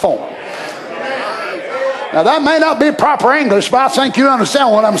visible form. Now that may not be proper English, but I think you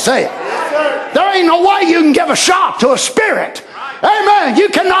understand what I'm saying. There ain't no way you can give a shot to a spirit. Amen. You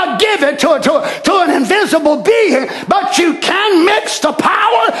cannot give it to an invisible being, but you can mix the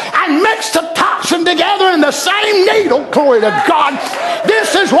power and mix the toxin together in the same needle. Glory to God.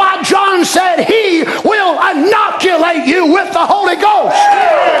 This is why John said he will inoculate you with the Holy Ghost.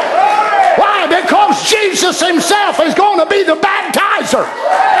 Why? Because Jesus himself is going to be the baptizer.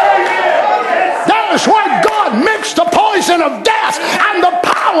 That is where God mixed the poison of death and the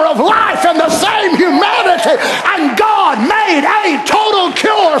power of life in the same humanity, and God made a total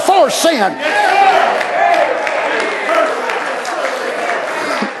cure for sin.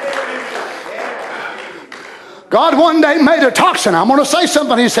 God one day made a toxin. I'm going to say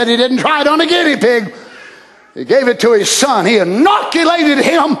something. He said he didn't try it on a guinea pig. He gave it to his son. He inoculated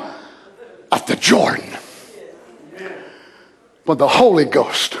him at the Jordan with the Holy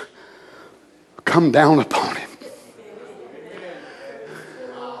Ghost come down upon him.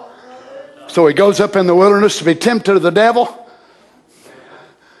 So he goes up in the wilderness to be tempted of the devil.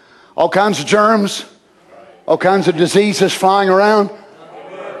 All kinds of germs, all kinds of diseases flying around.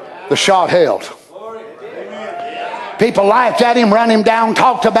 The shot held. People laughed at him, ran him down,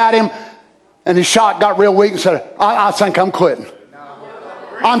 talked about him, and his shot got real weak and said, I think I'm quitting.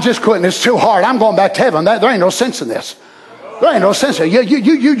 I'm just quitting. It's too hard. I'm going back to heaven. There ain't no sense in this. There ain't no sense in it.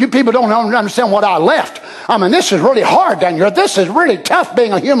 You people don't understand what I left. I mean, this is really hard down here. This is really tough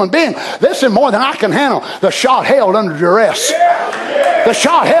being a human being. This is more than I can handle. The shot held under duress. The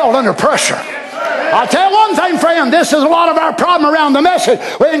shot held under pressure. I'll tell you one thing, friend. This is a lot of our problem around the message.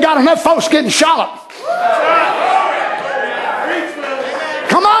 We ain't got enough folks getting shot.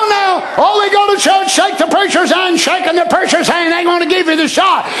 Come on now. Oh, we go to church, shake the preacher's hand, shaking the preacher's hand ain't going to give you the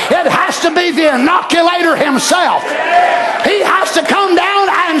shot. It has to be the inoculator himself. He has to come down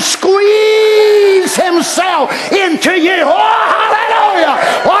and squeeze himself into you. Oh, hallelujah.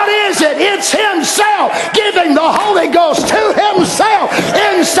 What is it? It's himself giving the Holy Ghost to himself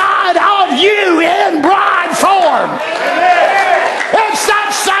inside of you in bride form. It's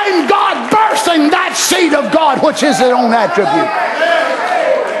that same God bursting that seed of God, which is his own attribute.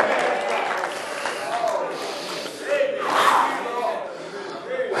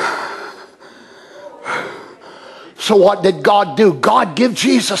 So what did God do? God give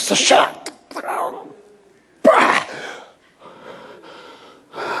Jesus the shot.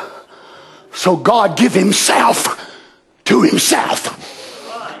 So God give himself to himself.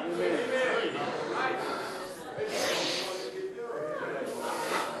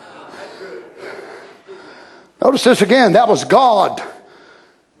 Notice this again. That was God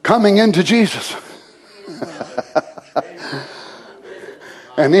coming into Jesus.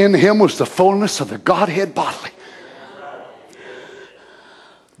 And in him was the fullness of the Godhead bodily.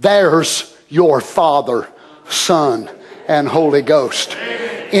 There's your Father, Son, and Holy Ghost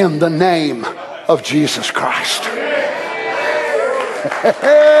in the name of Jesus Christ.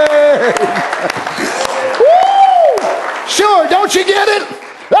 Sure, don't you get it?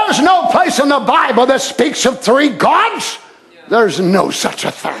 There's no place in the Bible that speaks of three gods. There's no such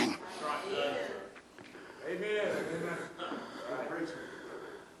a thing.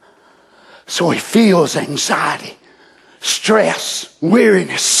 So he feels anxiety, stress,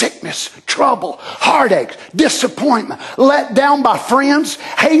 weariness, sickness, trouble, heartache, disappointment, let down by friends,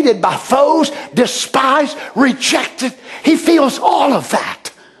 hated by foes, despised, rejected. He feels all of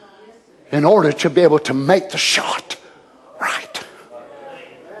that in order to be able to make the shot right.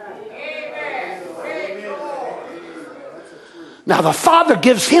 Now the Father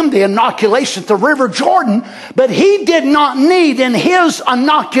gives him the inoculation at the River Jordan, but he did not need in his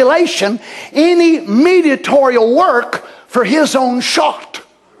inoculation any mediatorial work for his own shot.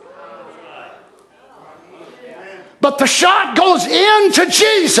 But the shot goes into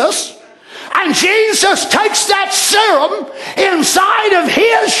Jesus, and Jesus takes that serum inside of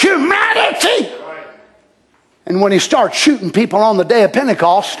his humanity. And when he starts shooting people on the day of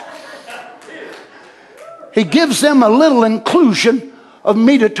Pentecost, he gives them a little inclusion of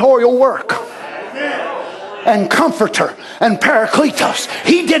mediatorial work and comforter and paracletos.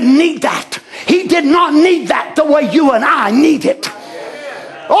 He didn't need that. He did not need that the way you and I need it.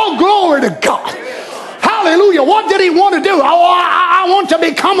 Oh, glory to God. Hallelujah. What did he want to do? Oh, I want to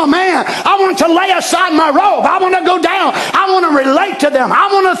become a man. I want to lay aside my robe. I want to go down. I want to relate to them. I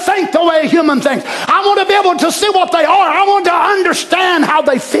want to think the way a human thinks. I want to be able to see what they are. I want to understand how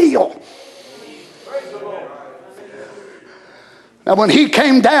they feel. Now when he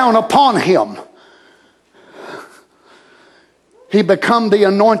came down upon him, he became the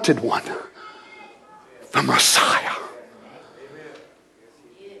anointed one, the Messiah.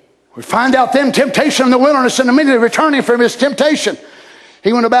 We find out then temptation in the wilderness, and immediately returning from his temptation,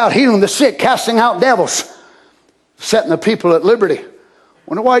 he went about healing the sick, casting out devils, setting the people at liberty.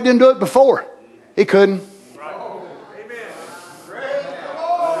 Wonder why he didn't do it before. He couldn't.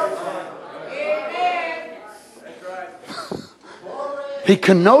 He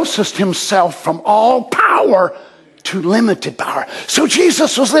kenosis himself from all power to limited power. So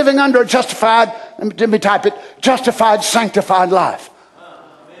Jesus was living under a justified, let me type it, justified, sanctified life.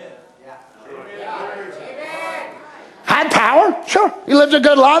 Had power, sure. He lived a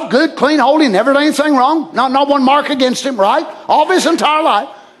good life, good, clean, holy, never did anything wrong. Not one mark against him, right? All of his entire life.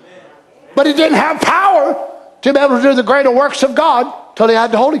 But he didn't have power to be able to do the greater works of God till he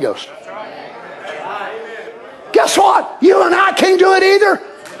had the Holy Ghost. Guess what? You and I can't do it either.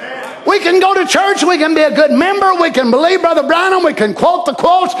 We can go to church, we can be a good member, we can believe Brother Branham, we can quote the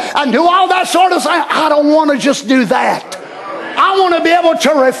quotes and do all that sort of thing. I don't want to just do that. I want to be able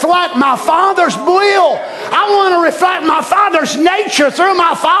to reflect my Father's will. I want to reflect my Father's nature through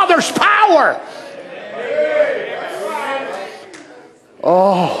my Father's power.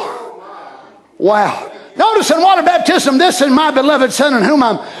 Oh, wow. Notice in water baptism, this is my beloved Son in whom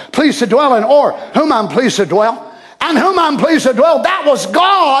I'm pleased to dwell in, or whom I'm pleased to dwell, and whom I'm pleased to dwell. That was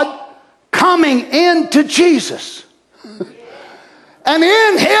God coming into Jesus. And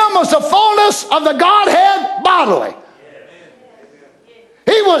in him was the fullness of the Godhead bodily.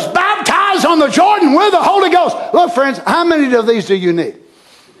 He was baptized on the Jordan with the Holy Ghost. Look, friends, how many of these do you need?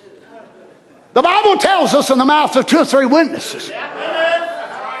 The Bible tells us in the mouth of 2 or 3 witnesses.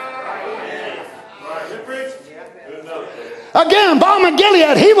 Again, Balm of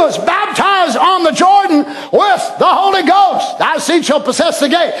Gilead, he was baptized on the Jordan with the Holy Ghost. Thy seed shall possess the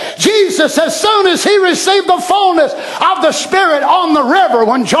gate. Jesus, as soon as he received the fullness of the Spirit on the river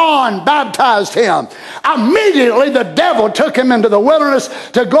when John baptized him, immediately the devil took him into the wilderness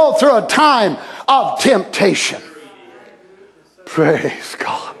to go through a time of temptation. Praise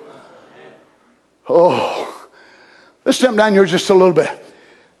God. Oh, let's jump down here just a little bit.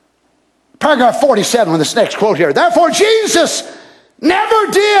 Paragraph 47 on this next quote here. Therefore, Jesus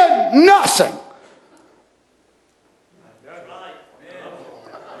never did nothing.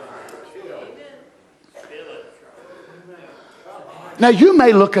 Now, you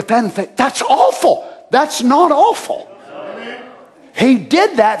may look at that and think, that's awful. That's not awful. He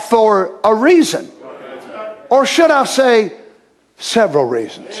did that for a reason. Or should I say, several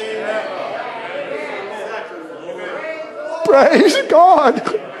reasons. Praise God.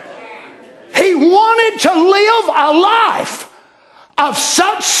 He wanted to live a life of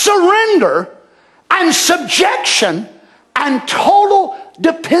such surrender and subjection and total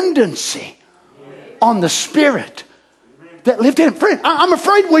dependency on the Spirit that lived in him. Friend, I'm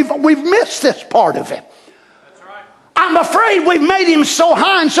afraid we've missed this part of him. I'm afraid we've made him so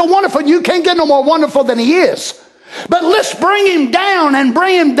high and so wonderful. You can't get no more wonderful than he is. But let's bring him down and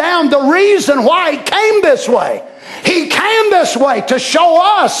bring him down the reason why he came this way. He came this way to show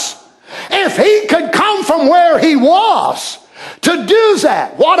us if he could come from where he was to do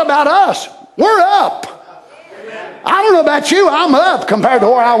that. What about us? We're up. I don't know about you, I'm up compared to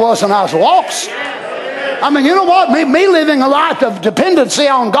where I was when I was lost. I mean, you know what? Me living a life of dependency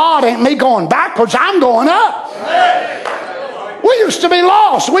on God ain't me going backwards. I'm going up. We used to be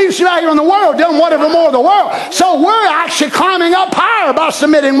lost. We used to be out here in the world doing whatever more of the world. So we're actually climbing up higher by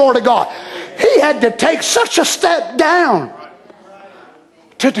submitting more to God. He had to take such a step down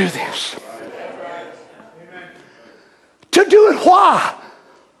to do this. To do it why?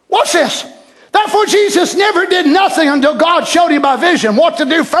 Watch this. Therefore Jesus never did nothing until God showed him by vision what to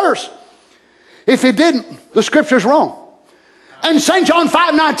do first. If he didn't, the scripture's wrong. And St. John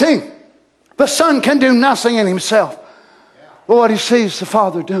 5:19, the Son can do nothing in himself but what he sees the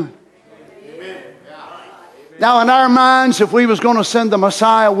Father doing. Now in our minds, if we was going to send the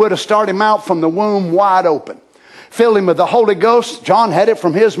Messiah, we'd have started him out from the womb wide open. Filled him with the Holy Ghost. John had it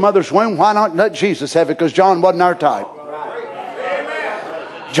from his mother's womb. Why not let Jesus have it? Because John wasn't our type.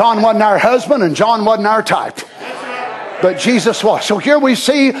 John wasn't our husband and John wasn't our type. But Jesus was. So here we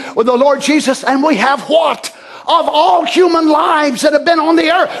see with the Lord Jesus, and we have what? Of all human lives that have been on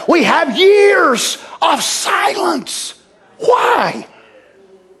the earth, we have years of silence. Why?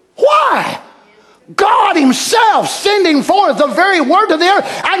 Why? God himself sending forth the very word of the earth,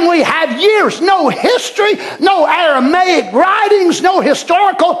 and we have years, no history, no Aramaic writings, no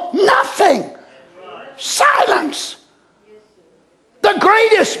historical, nothing. Silence. The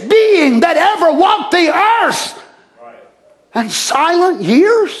greatest being that ever walked the earth. And silent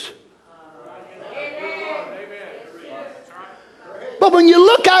years? But when you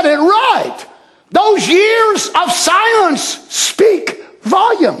look at it right, those years of silence speak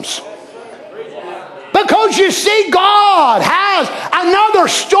volumes. Because you see, God has another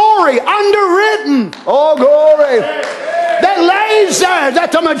story underwritten. Oh, glory. That lays there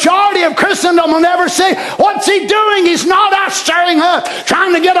that the majority of Christendom will never see. What's he doing? He's not out stirring up,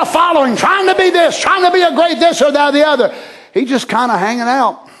 trying to get a following, trying to be this, trying to be a great this or that or the other. He's just kind of hanging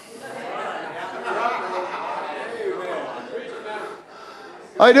out.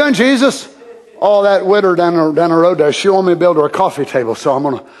 How you doing, Jesus? Oh, that widow down the road there, she wanted me to build her a coffee table, so I'm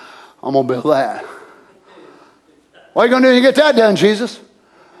gonna build that. What are you going to do when you get that done, Jesus?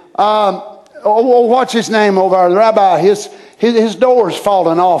 What's his name over there? The rabbi, his door's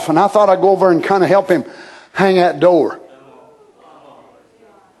falling off, and I thought I'd go over and kind of help him hang that door.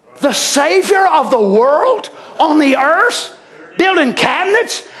 The Savior of the world on the earth, building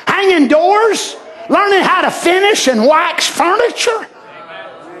cabinets, hanging doors, learning how to finish and wax furniture,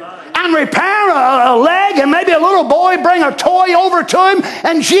 and repair a leg, and maybe a little boy bring a toy over to him,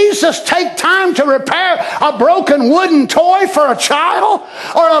 and Jesus take time to repair a broken wooden toy for a child,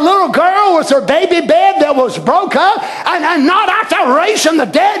 or a little girl with her baby bed that was broke up, and not out there raising the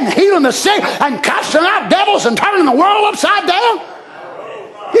dead and healing the sick and casting out devils and turning the world upside down.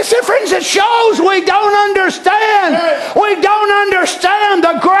 You see, friends, it shows we don't understand. We don't understand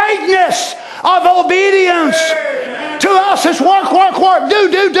the greatness of obedience. To us, it's work, work, work.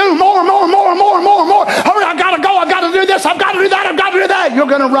 Do, more. Hurry, I gotta go. I gotta do this. I've got to do that. I've got to do that. You're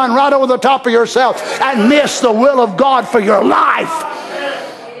going to run right over the top of yourself and miss the will of God for your life.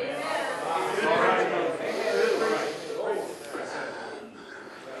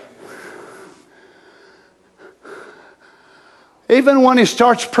 Even when he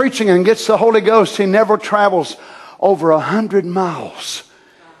starts preaching and gets the Holy Ghost, he never travels over 100 miles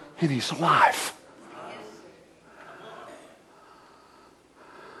in his life.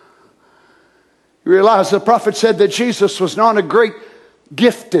 You realize the prophet said that Jesus was not a great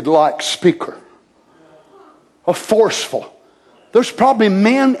gifted-like speaker, or forceful. There's probably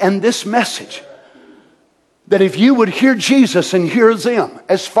men in this message that if you would hear Jesus and hear them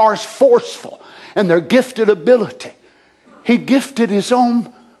as far as forceful and their gifted ability, he gifted his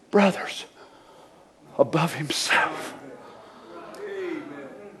own brothers above himself.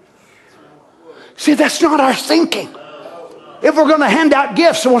 See, that's not our thinking. If we're going to hand out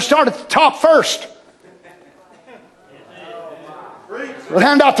gifts, we'll start at the top first. We'll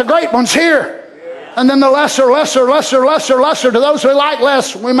hand out the great ones here. And then the lesser to those who like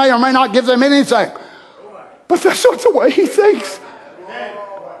less. We may or may not give them anything. But that's not the way he thinks.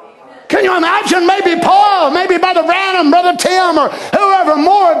 Can you imagine maybe Paul, maybe Brother Branham, Brother Tim, or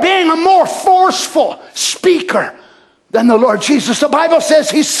whoever being a more forceful speaker than the Lord Jesus? The Bible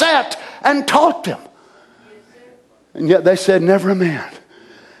says he sat and taught them. And yet they said, never a man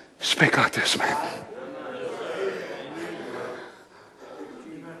speak like this man.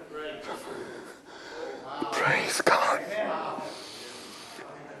 Praise God.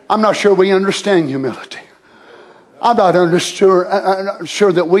 I'm not sure we understand humility. I'm not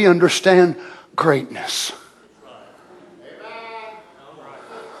sure that we understand greatness.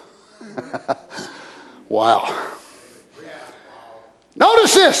 Wow.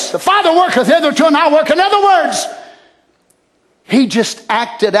 Notice this. The Father worketh hitherto and I work. In other words, he just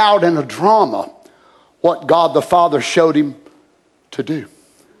acted out in a drama what God the Father showed him to do.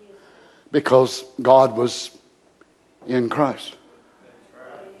 Because God was in Christ.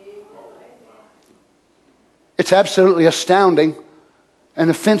 It's absolutely astounding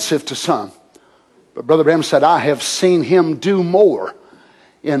and offensive to some. But Brother Branham said, I have seen him do more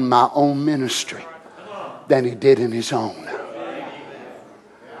in my own ministry than he did in his own.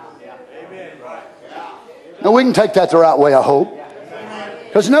 Now we can take that the right way, I hope.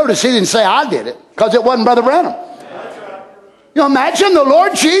 Because notice he didn't say I did it, because it wasn't Brother Branham. You imagine the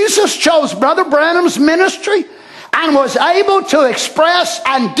Lord Jesus chose Brother Branham's ministry and was able to express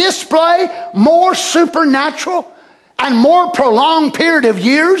and display more supernatural and more prolonged period of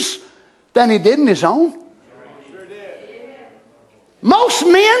years than he did in his own. Most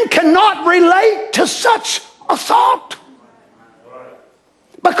men cannot relate to such a thought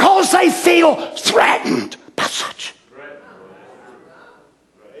because they feel threatened by such.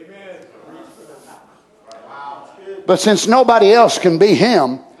 But since nobody else can be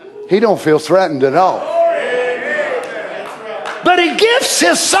him, he don't feel threatened at all. But he gifts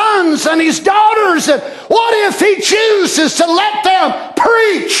his sons and his daughters. And what if he chooses to let them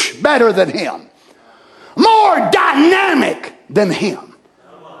preach better than him? More dynamic than him.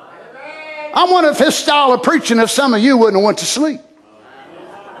 I wonder if his style of preaching, if some of you wouldn't have went to sleep.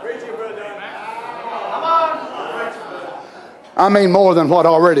 I mean more than what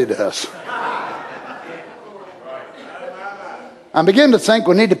already does. I begin to think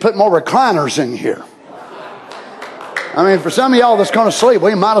we need to put more recliners in here. I mean, for some of y'all that's going to sleep,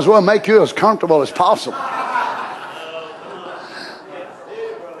 we might as well make you as comfortable as possible.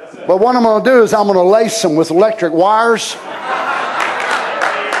 But what I'm going to do is I'm going to lace them with electric wires.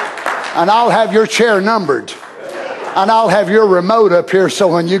 And I'll have your chair numbered. And I'll have your remote up here so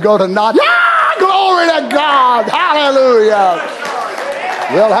when you go to nod, glory to God, hallelujah.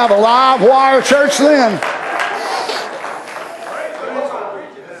 We'll have a live wire church then.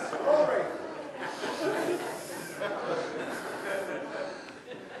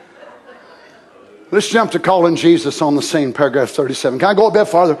 Let's jump to calling Jesus on the scene, paragraph 37. Can I go a bit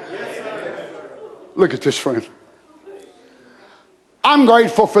farther? Look at this, friend. I'm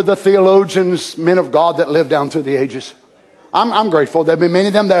grateful for the theologians, men of God that lived down through the ages. I'm grateful. There'll be many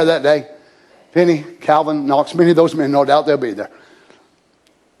of them there that day. Finney, Calvin, Knox, many of those men, no doubt they'll be there.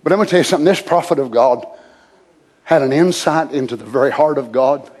 But I'm going to tell you something. This prophet of God had an insight into the very heart of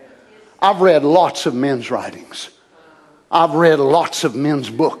God. I've read lots of men's writings. I've read lots of men's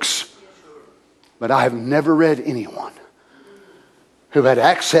books. But I have never read anyone who had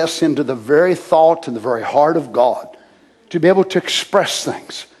access into the very thought and the very heart of God to be able to express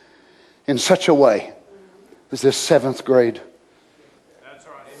things in such a way as this 7th grade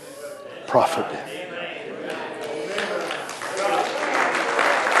prophet did.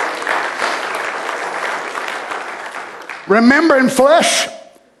 Remember, in flesh,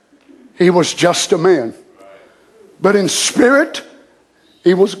 he was just a man. But in spirit,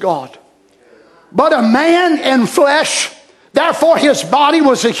 he was God. But a man in flesh, therefore his body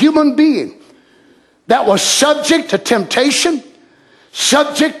was a human being that was subject to temptation,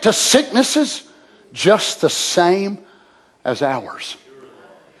 subject to sicknesses, just the same as ours.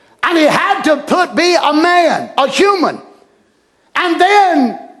 And he had to be a man, a human. And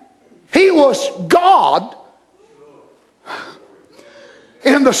then he was God.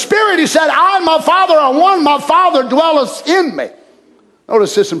 In the spirit he said, I and my Father are one, my Father dwelleth in me.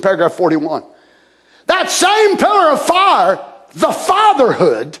 Notice this in paragraph 41. That same pillar of fire, the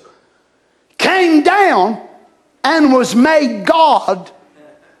fatherhood, came down and was made God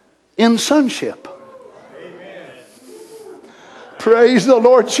in sonship. Amen. Praise the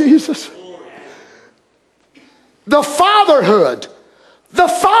Lord Jesus. The fatherhood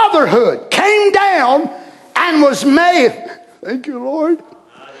came down and was made, thank you, Lord,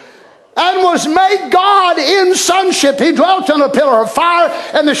 and was made God in sonship. He dwelt in a pillar of fire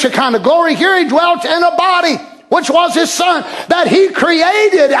and the Shekinah glory. Here he dwelt in a body, which was his son, that he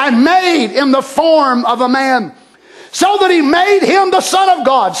created and made in the form of a man, so that he made him the Son of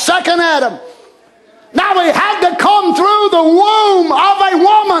God, second Adam. Now he had to come through the womb of a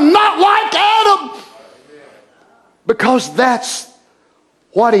woman, not like Adam, because that's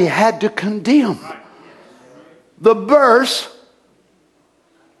what he had to condemn. The birth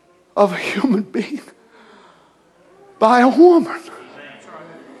of a human being by a woman.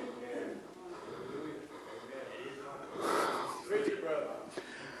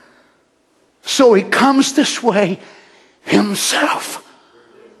 So he comes this way himself.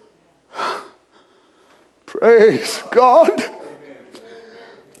 Praise God.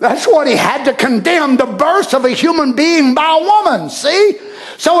 That's what he had to condemn, the birth of a human being by a woman. See?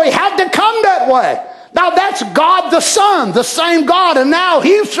 So he had to come that way. Now that's God the Son, the same God. And now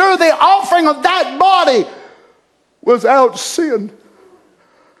he, through the offering of that body without sin,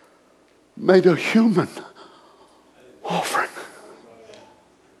 made a human offering.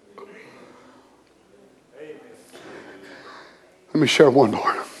 Let me share one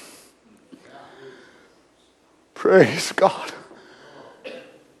more. Praise God.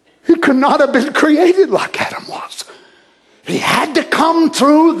 He could not have been created like Adam was. He had to come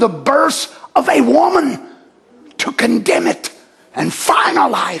through the birth of a woman to condemn it and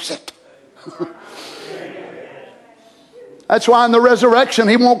finalize it. That's why in the resurrection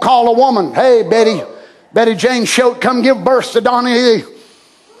he won't call a woman, hey Betty Jane Choate, come give birth to Donnie E.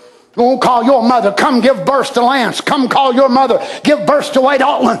 He won't call your mother, come give birth to Lance. Come call your mother, give birth to Wade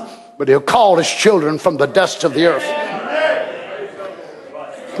Altman. But he'll call his children from the dust of the earth.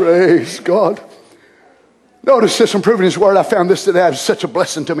 Praise God. Notice this, I'm proving his word. I found this today. It was such a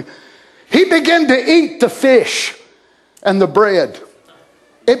blessing to me. He began to eat the fish and the bread.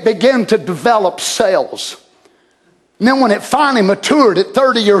 It began to develop cells. And then when it finally matured at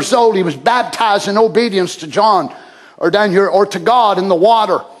 30 years old, he was baptized in obedience to John, or down here, or to God in the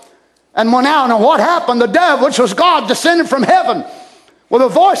water. And went out, and what happened? The dove, which was God, descended from heaven with a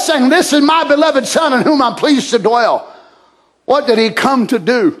voice saying, this is my beloved Son in whom I'm pleased to dwell. What did he come to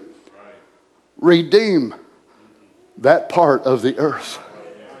do? Redeem that part of the earth.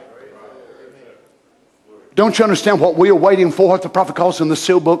 Don't you understand what we are waiting for? What the prophet calls in the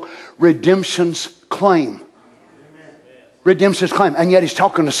seal book, redemption's claim. Redemption's claim. And yet he's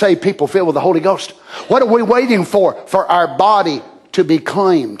talking to saved people filled with the Holy Ghost. What are we waiting for? For our body to be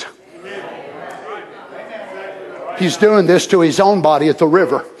claimed. He's doing this to his own body at the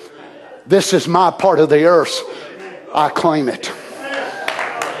river. This is my part of the earth. I claim it.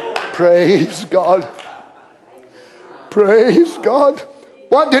 Praise God. Praise God.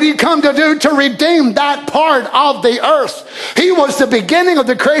 What did he come to do? To redeem that part of the earth. He was the beginning of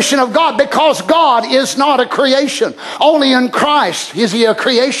the creation of God, because God is not a creation. Only in Christ is he a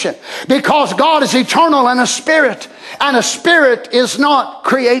creation. Because God is eternal and a spirit is not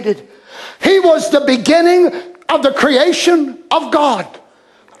created. He was the beginning of the creation of God.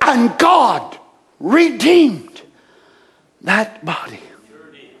 And God redeemed that body.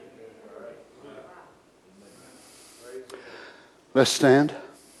 Let's stand.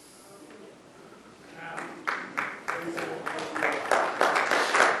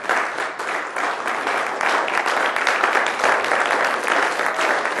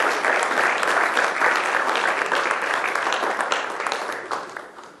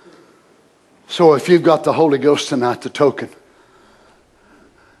 So if you've got the Holy Ghost tonight, the token,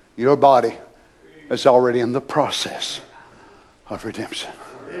 your body is already in the process of redemption.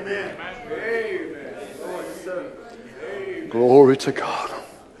 Amen. Glory to God.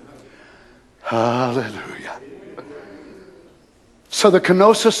 Hallelujah. So the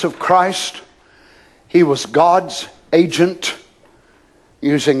kenosis of Christ, he was God's agent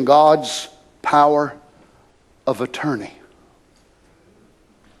using God's power of attorney.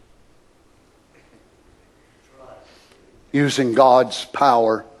 Using God's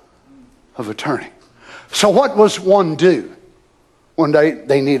power of attorney. So what was one do when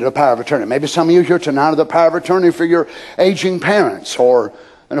they needed a power of attorney? Maybe some of you here tonight are the power of attorney for your aging parents or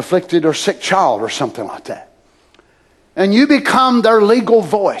an afflicted or sick child or something like that. And you become their legal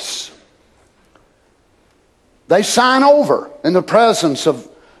voice. They sign over in the presence of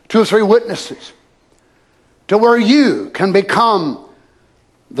 2 or 3 witnesses to where you can become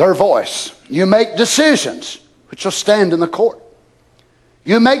their voice. You make decisions which will stand in the court.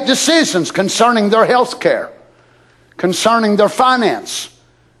 You make decisions concerning their health care, concerning their finance,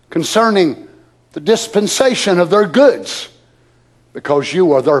 concerning the dispensation of their goods, because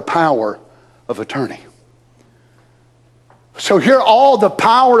you are their power of attorney. So here all the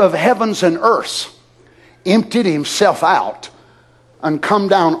power of heavens and earth emptied himself out and come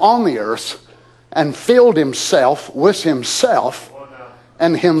down on the earth and filled himself with himself,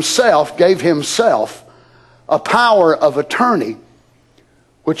 and himself gave himself a power of attorney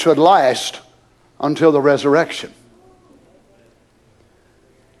which would last until the resurrection.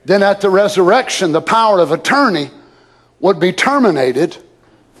 Then at the resurrection, the power of attorney would be terminated.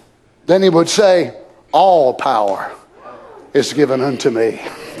 Then he would say, all power is given unto me.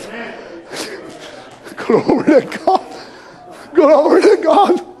 Glory to God. Glory to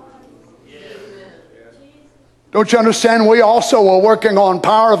God. Don't you understand? We also are working on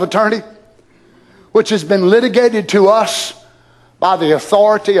power of attorney, which has been litigated to us by the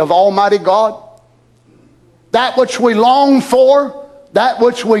authority of Almighty God. That which we long for, that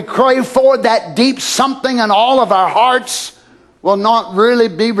which we crave for, that deep something in all of our hearts will not really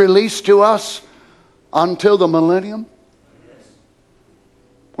be released to us until the millennium.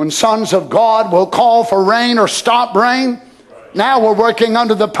 When sons of God will call for rain or stop rain, now we're working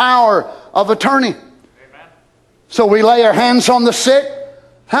under the power of attorney. So we lay our hands on the sick.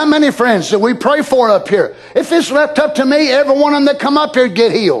 How many friends do we pray for up here? If it's left up to me, every one of them that come up here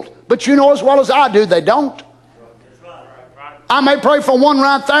get healed. But you know as well as I do, they don't. I may pray for one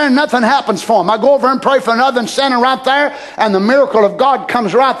right there and nothing happens for them. I go over and pray for another and standing right there, and the miracle of God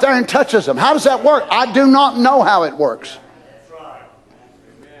comes right there and touches them. How does that work? I do not know how it works.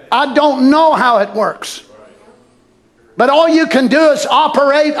 I don't know how it works. But all you can do is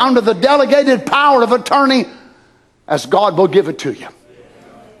operate under the delegated power of attorney as God will give it to you.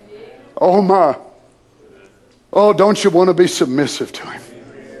 Oh my. Oh, don't you want to be submissive to him?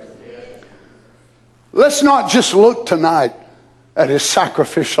 Let's not just look tonight at his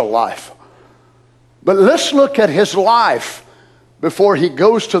sacrificial life, but let's look at his life before he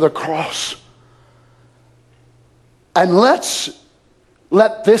goes to the cross. And let's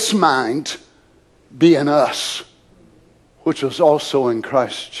let this mind be in us, which was also in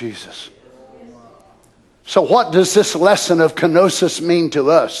Christ Jesus. So what does this lesson of kenosis mean to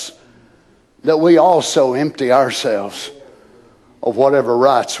us? That we also empty ourselves of whatever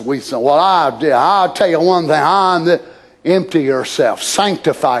rights we think. Well, I'll tell you one thing. Empty yourself.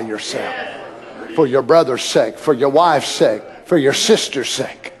 Sanctify yourself. For your brother's sake. For your wife's sake. For your sister's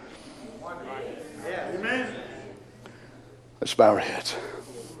sake. Let's bow our heads.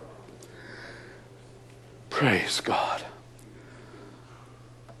 Praise God.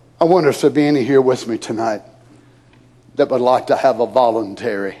 I wonder if there'll be any here with me tonight that would like to have a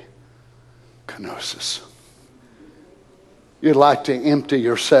voluntary kenosis. You'd like to empty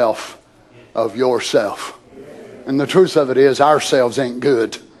yourself of yourself. And the truth of it is, ourselves ain't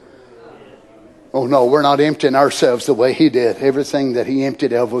good. Oh no, we're not emptying ourselves the way he did. Everything that he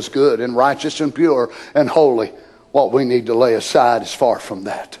emptied of was good and righteous and pure and holy. What we need to lay aside is far from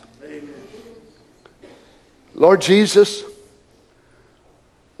that. Lord Jesus,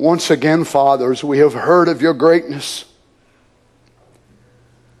 once again, fathers, we have heard of your greatness.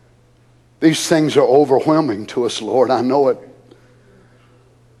 These things are overwhelming to us, Lord. I know it.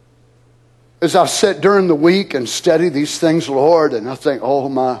 As I sit during the week and study these things, Lord, and I think, oh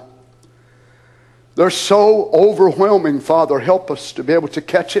my, they're so overwhelming, Father. Help us to be able to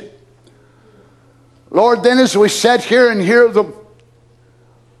catch it. Lord, then as we sit here and hear the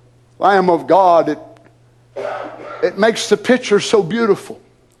Lamb of God, it makes the picture so beautiful.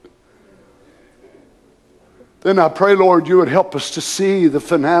 Then I pray, Lord, you would help us to see the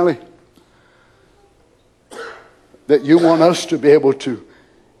finale. That you want us to be able to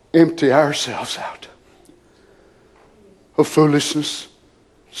empty ourselves out of foolishness,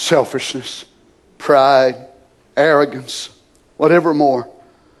 selfishness, pride, arrogance, whatever more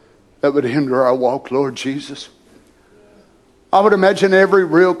that would hinder our walk, Lord Jesus. I would imagine every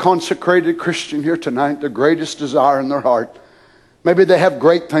real consecrated Christian here tonight, the greatest desire in their heart, maybe they have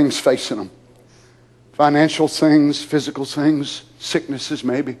great things facing them. Financial things, physical things, sicknesses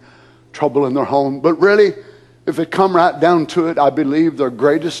maybe, trouble in their home. But really, if it come right down to it, I believe their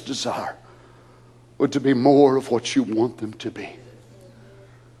greatest desire would to be more of what you want them to be.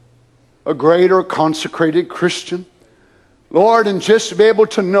 A greater consecrated Christian, Lord, and just to be able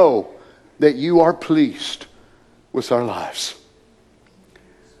to know that you are pleased with our lives.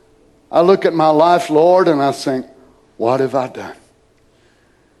 I look at my life, Lord, and I think, what have I done?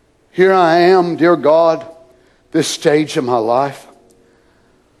 Here I am, dear God, this stage of my life.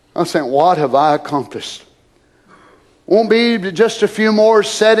 I think, what have I accomplished? Won't be just a few more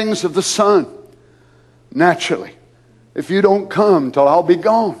settings of the sun. Naturally, if you don't come till I'll be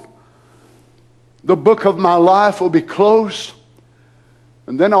gone, the book of my life will be closed,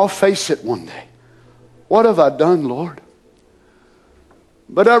 and then I'll face it one day. What have I done, Lord?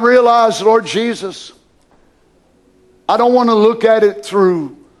 But I realize, Lord Jesus, I don't want to look at it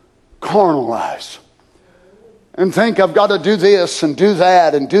through carnal eyes and think I've got to do this and do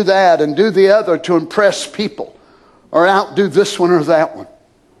that and do that and do the other to impress people or outdo this one or that one.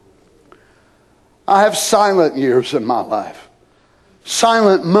 I have silent years in my life,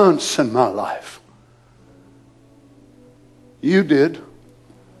 silent months in my life. You did.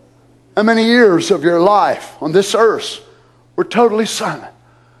 How many years of your life on this earth were totally silent?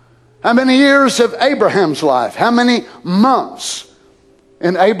 How many years of Abraham's life? How many months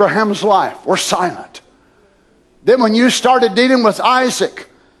in Abraham's life were silent? Then when you started dealing with Isaac,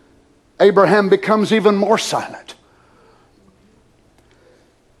 Abraham becomes even more silent.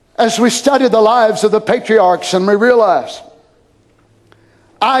 As we study the lives of the patriarchs and we realize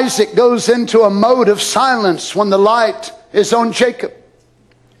Isaac goes into a mode of silence when the light is on Jacob.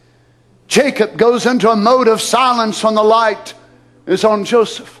 Jacob goes into a mode of silence when the light is on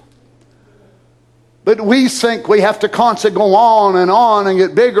Joseph. But we think we have to constantly go on and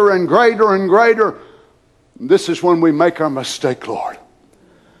get bigger and greater and greater. This is when we make our mistake, Lord.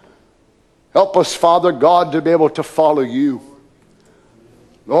 Help us, Father God, to be able to follow you,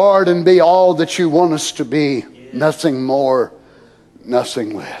 Lord, and be all that you want us to be. Nothing more,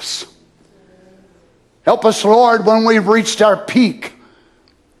 nothing less. Help us, Lord, when we've reached our peak,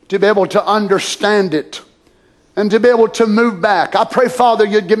 to be able to understand it and to be able to move back. I pray, Father,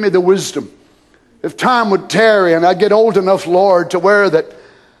 you'd give me the wisdom. If time would tarry and I get old enough, Lord, to where that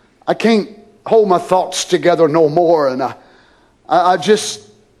I can't hold my thoughts together no more, and I just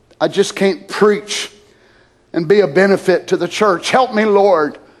can't preach and be a benefit to the church. Help me,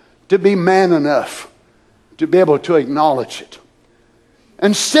 Lord, to be man enough to be able to acknowledge it.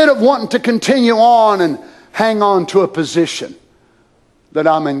 Instead of wanting to continue on and hang on to a position that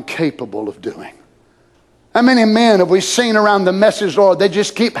I'm incapable of doing. How many men have we seen around the message, Lord? They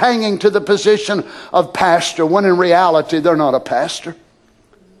just keep hanging to the position of pastor, when in reality they're not a pastor.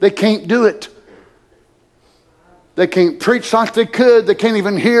 They can't do it. They can't preach like they could. They can't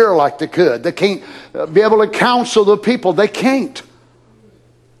even hear like they could. They can't be able to counsel the people. They can't.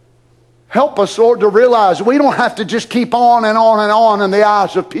 Help us, Lord, to realize we don't have to just keep on and on and on in the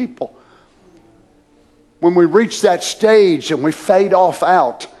eyes of people. When we reach that stage and we fade off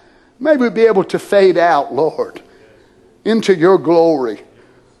out, may we be able to fade out, Lord, into your glory.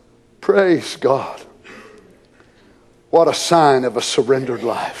 Praise God. What a sign of a surrendered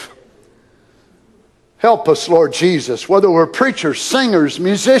life. Help us, Lord Jesus, whether we're preachers, singers,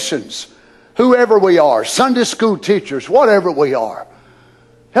 musicians, whoever we are, Sunday school teachers, whatever we are.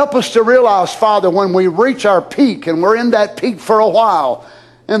 Help us to realize, Father, when we reach our peak, and we're in that peak for a while,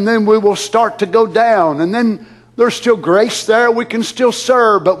 and then we will start to go down, and then there's still grace there. We can still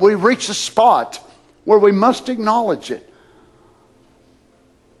serve, but we reach a spot where we must acknowledge it.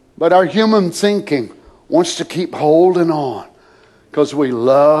 But our human thinking wants to keep holding on because we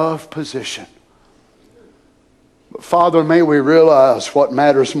love position. But Father, may we realize what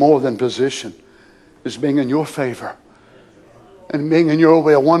matters more than position is being in your favor and being in your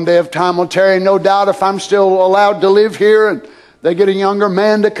will. One day of time will tarry, no doubt, if I'm still allowed to live here and they get a younger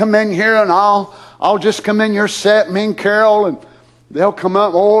man to come in here, and I'll just come in your set, me and Carol, and they'll come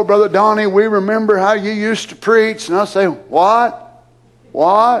up, oh, Brother Donnie, we remember how you used to preach. And I'll say, what?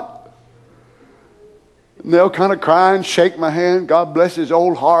 And they'll kind of cry and shake my hand. God bless his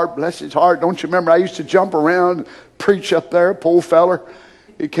old heart, bless his heart. Don't you remember I used to jump around and preach up there, poor feller.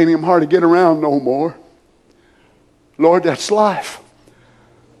 He can't even hardly get around no more. Lord, that's life.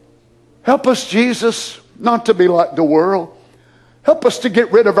 Help us, Jesus, not to be like the world. Help us to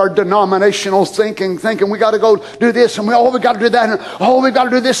get rid of our denominational thinking we got to go do this, and we got to do that, and we got to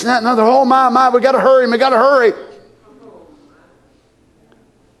do this and that and other. Oh, my, we got to hurry.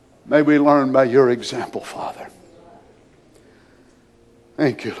 May we learn by your example, Father.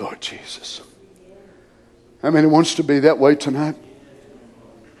 Thank you, Lord Jesus. How many wants to be that way tonight?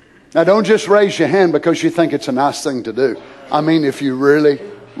 Now, don't just raise your hand because you think it's a nice thing to do. I mean, if you really,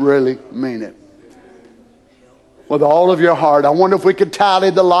 really mean it. With all of your heart. I wonder if we could tally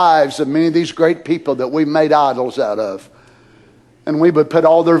the lives of many of these great people that we made idols out of. And we would put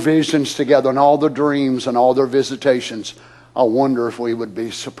all their visions together and all their dreams and all their visitations. I wonder if we would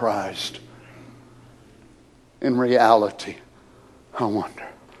be surprised. In reality, I wonder.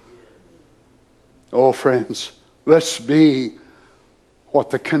 Oh, friends, let's be what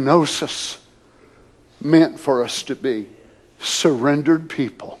the kenosis meant for us to be. Surrendered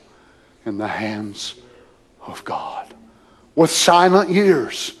people in the hands of God. With silent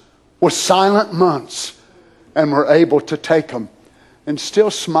years, with silent months, and we're able to take them and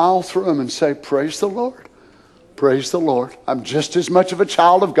still smile through them and say, praise the Lord. Praise the Lord. I'm just as much of a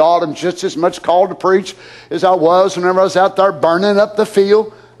child of God. I'm just as much called to preach as I was whenever I was out there burning up the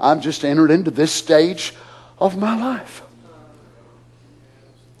field. I'm just entered into this stage of my life.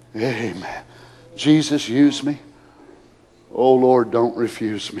 Amen. Jesus, use me. Oh, Lord, don't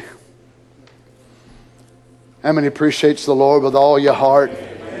refuse me. How many appreciates the Lord with all your heart?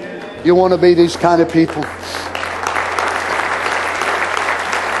 Amen. You want to be these kind of people?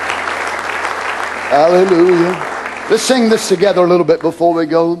 Hallelujah. Let's sing this together a little bit before we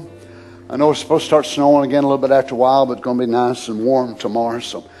go. I know it's supposed to start snowing again a little bit after a while, but it's going to be nice and warm tomorrow,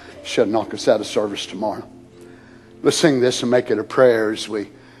 so it shouldn't knock us out of service tomorrow. Let's sing this and make it a prayer as we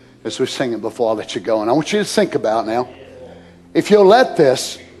sing it before I let you go. And I want you to think about now, if you'll let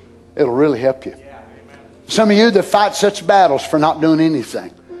this, it'll really help you. Some of you that fight such battles for not doing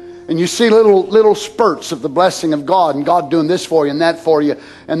anything. And you see little spurts of the blessing of God and God doing this for you and that for you.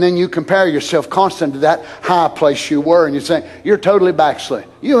 And then you compare yourself constantly to that high place you were. And you say, you're totally backslid.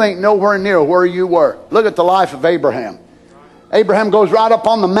 You ain't nowhere near where you were. Look at the life of Abraham. Abraham goes right up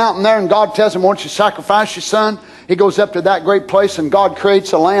on the mountain there and God tells him, won't you sacrifice your son? He goes up to that great place and God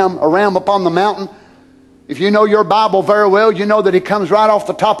creates a ram upon the mountain. If you know your Bible very well, you know that he comes right off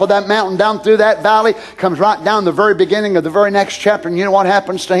the top of that mountain, down through that valley, comes right down the very beginning of the very next chapter. And you know what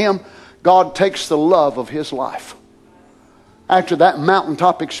happens to him? God takes the love of his life. After that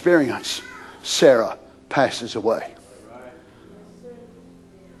mountaintop experience, Sarah passes away.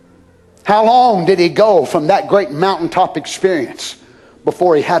 How long did he go from that great mountaintop experience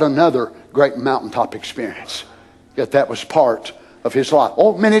before he had another great mountaintop experience? Yet that was part of his life.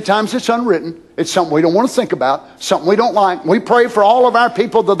 Oh, many times it's unwritten. It's something we don't want to think about, something we don't like. We pray for all of our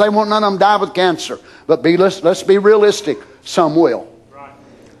people that they won't none of them die with cancer. But let's be realistic. Some will.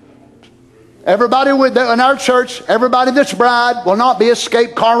 Everybody in our church, everybody that's bride will not be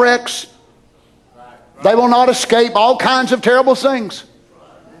escape car wrecks. They will not escape all kinds of terrible things.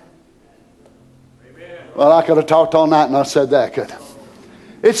 Well, I could have talked all night and I said that, couldn't I?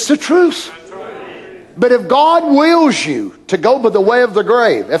 It's the truth. But if God wills you to go by the way of the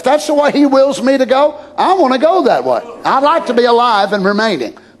grave, if that's the way he wills me to go, I want to go that way. I'd like to be alive and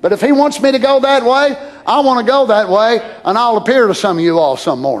remaining. But if he wants me to go that way, I want to go that way, and I'll appear to some of you all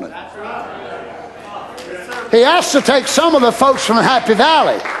some morning. He has to take some of the folks from Happy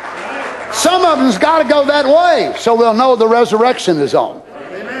Valley. Some of them's got to go that way so we'll know the resurrection is on.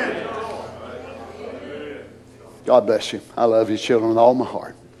 God bless you. I love you children with all my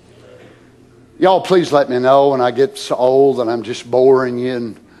heart. Y'all please let me know when I get so old and I'm just boring you.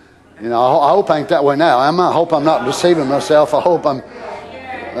 And, you know, I hope I ain't that way now. I hope I'm not deceiving myself. I hope I've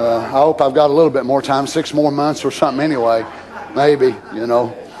got a little bit more time, 6 more months or something anyway. Maybe, you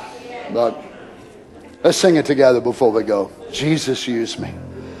know. But let's sing it together before we go. Jesus, use me.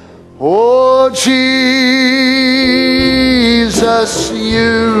 Oh, Jesus,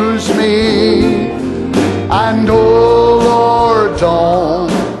 use me. And oh, Lord, don't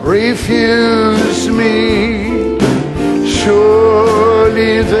refuse me.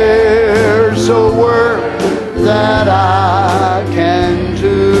 Surely there's a work that I can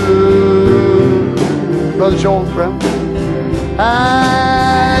do. Brother Joel Brown.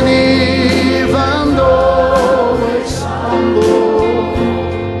 And even though it's humble,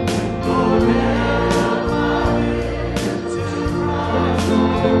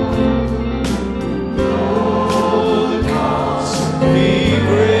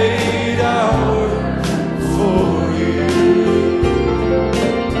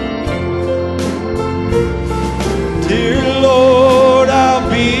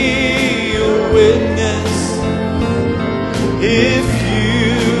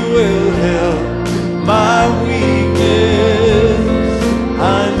 my weakness,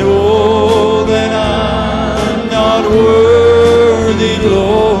 I know that I'm not worthy,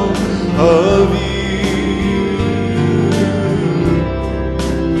 Lord, of you.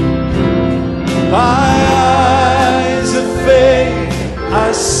 My eyes of faith,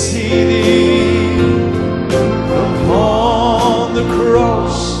 I see thee upon the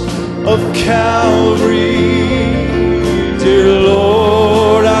cross of Calvary. Dear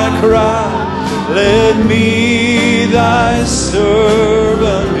Lord, I cry, let me thy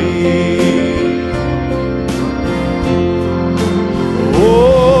servant be.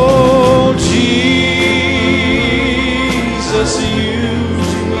 Oh, Jesus,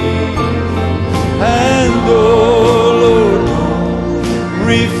 use me. And oh, Lord, don't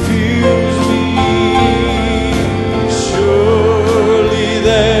refuse me. Surely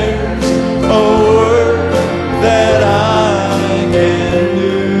there's a work that I can do.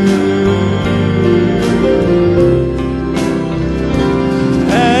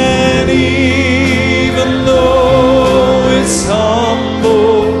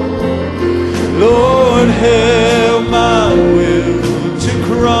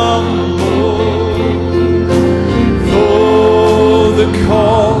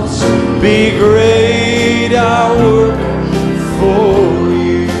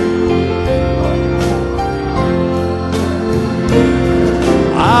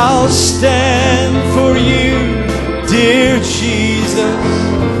 stand for you, dear Jesus.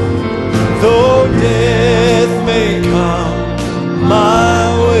 Though death may come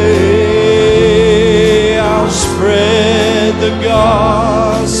my way, I'll spread the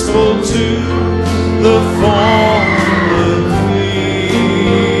gospel to the fallen weak.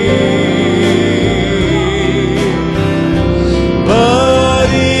 But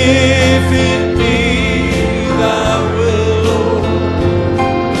if it be thy will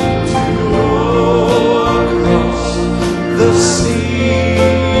to go across the sea,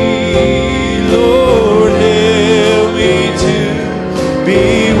 Lord, help me to be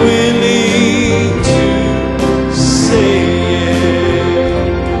willing to say yes.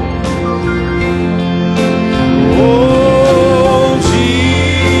 Oh,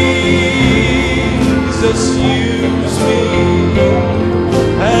 Jesus, use me,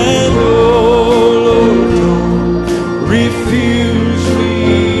 and oh, Lord, don't refuse me.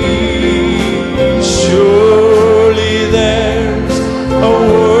 Surely there's a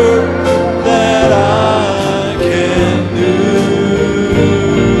work that I can do,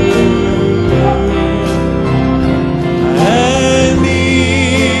 and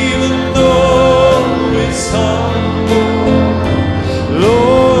even though it's humble,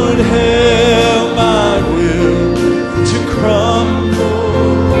 Lord, help my will to crumble.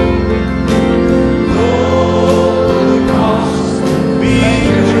 Though the cost be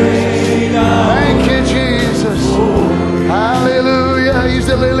great, Thank you, Jesus. Hallelujah. He's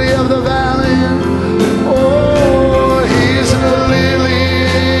the lily of the valley. Oh, he's the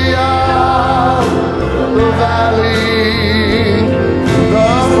lily of the valley. The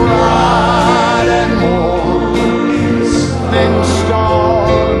bright and morning star.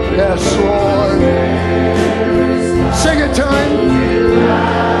 Yes, Lord. Sing it to him.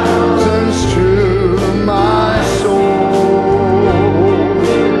 Listens to my soul.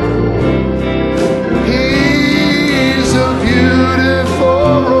 He's a beautiful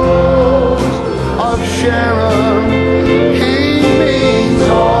rose of Sharon. He means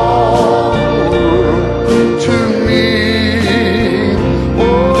all to me.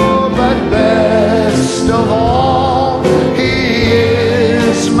 Oh, but best of all, he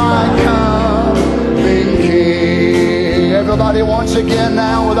is my coming King. Everybody, once again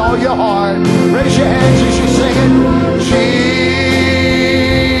now, with all your heart, raise your hands as you sing it.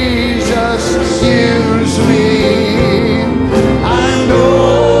 Jesus, use me. And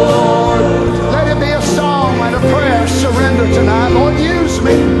Lord, let it be a song and a prayer surrender tonight. Lord, use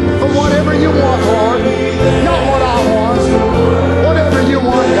me for whatever you want, Lord. Not what I want. Whatever you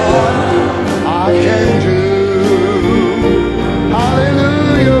want, God, I can do.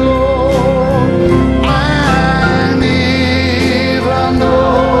 Hallelujah, Lord. And even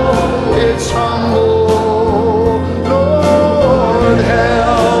though it's humble, Lord,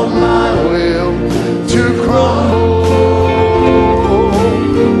 help my will to crumble.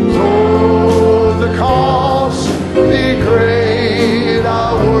 Though the cost be great,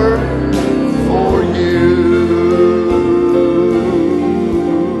 I'll work for you.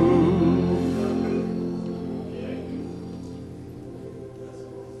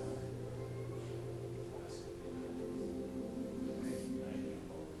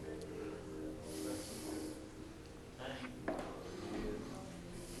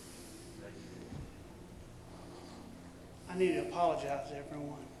 I need to apologize to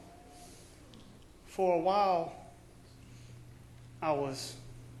everyone. For a while, I was,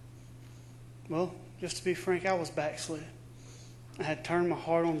 well, just to be frank, I was backslid. I had turned my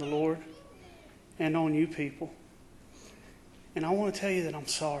heart on the Lord and on you people. And I want to tell you that I'm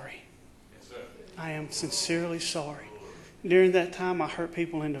sorry. I am sincerely sorry. During that time, I hurt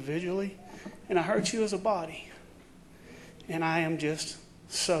people individually, and I hurt you as a body. And I am just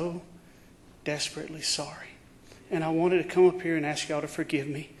so desperately sorry. And I wanted to come up here and ask y'all to forgive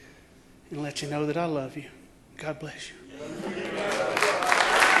me and let you know that I love you. God bless you.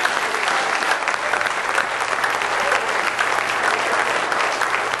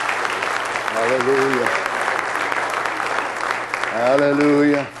 Hallelujah.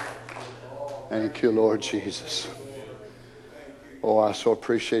 Hallelujah. Thank you, Lord Jesus. Oh, I so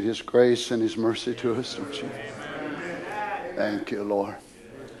appreciate his grace and his mercy to us, don't you? Thank you, Lord.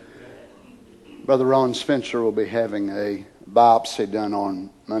 Brother Ron Spencer will be having a biopsy done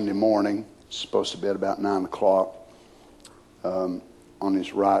on Monday morning. It's supposed to be at about 9 o'clock on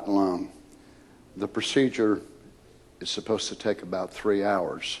his right lung. The procedure is supposed to take about 3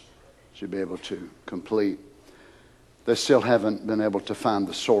 hours to be able to complete. They still haven't been able to find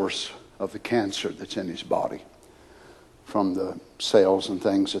the source of the cancer that's in his body from the cells and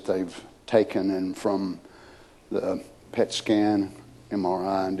things that they've taken and from the PET scan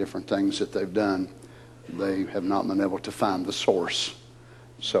MRI and different things that they've done, they have not been able to find the source.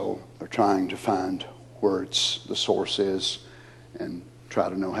 So they're trying to find where the source is and try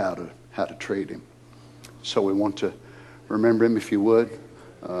to know how to treat him. So we want to remember him, if you would.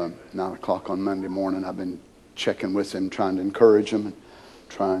 9 o'clock on Monday morning, I've been checking with him, trying to encourage him, and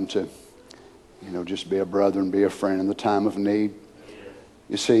trying to, just be a brother and be a friend in the time of need.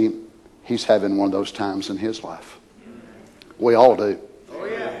 You see, he's having one of those times in his life. We all do. Oh,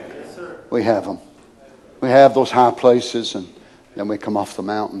 yeah. Yes, sir. We have them. We have those high places, and then we come off the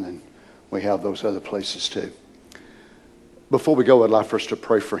mountain, and we have those other places too. Before we go, I'd like for us to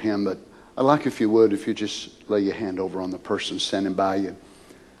pray for him, but I'd like, if you just lay your hand over on the person standing by you.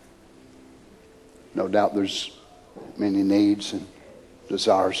 No doubt there's many needs and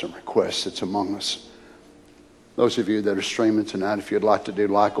desires and requests that's among us. Those of you that are streaming tonight, if you'd like to do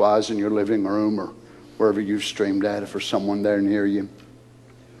likewise in your living room or wherever you've streamed at, if there's someone there near you,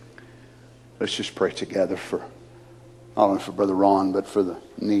 let's just pray together for, not only for Brother Ron, but for the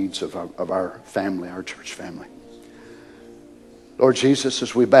needs of our family, our church family. Lord Jesus,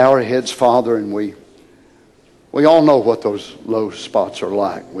 as we bow our heads, Father, and we all know what those low spots are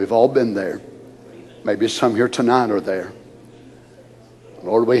like. We've all been there. Maybe some here tonight are there.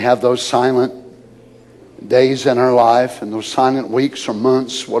 Lord, we have those silent days in our life and those silent weeks or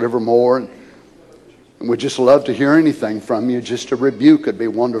months, whatever more. And we'd just love to hear anything from you. Just a rebuke would be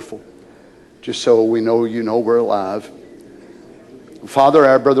wonderful. Just so we know we're alive. Father,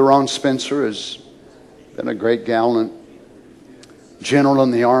 our Brother Ron Spencer has been a great gallant general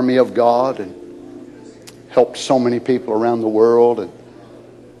in the army of God and helped so many people around the world, and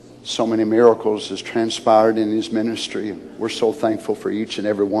so many miracles has transpired in his ministry. And we're so thankful for each and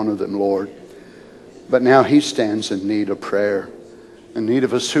every one of them, Lord. But now he stands in need of prayer, in need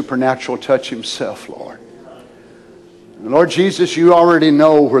of a supernatural touch himself, Lord. And Lord Jesus, you already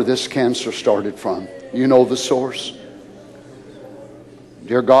know where this cancer started from. You know the source.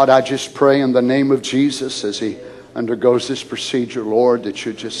 Dear God, I just pray in the name of Jesus as he undergoes this procedure, Lord, that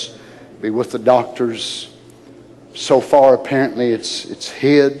you just be with the doctors. So far, apparently, it's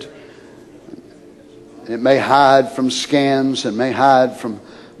hid. It may hide from scans and may hide from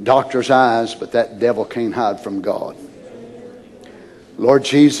doctors' eyes, but that devil can't hide from God. Lord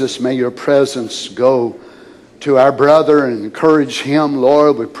Jesus, may your presence go to our brother and encourage him.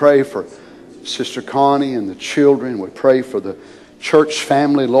 Lord, we pray for Sister Connie and the children. We pray for the church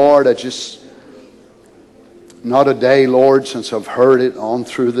family, Lord. Not a day, Lord, since I've heard it on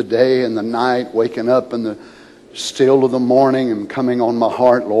through the day and the night, waking up in the still of the morning and coming on my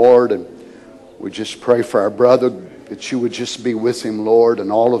heart, Lord. And we just pray for our brother, that you would just be with him, Lord,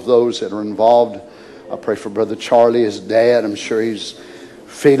 and all of those that are involved. I pray for Brother Charlie, his dad. I'm sure he's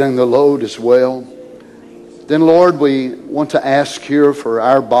feeling the load as well. Then, Lord, we want to ask here for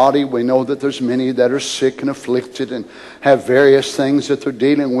our body. We know that there's many that are sick and afflicted and have various things that they're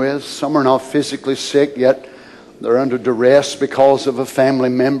dealing with. Some are not physically sick, yet they're under duress because of a family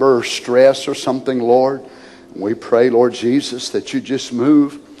member or stress or something, Lord. We pray, Lord Jesus, that you just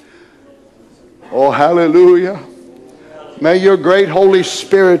move. Oh, hallelujah. May your great Holy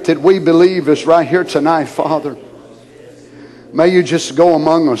Spirit that we believe is right here tonight, Father. May you just go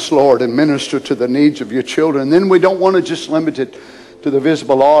among us, Lord, and minister to the needs of your children. And then we don't want to just limit it to the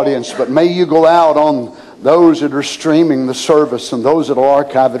visible audience, but may you go out on those that are streaming the service and those that will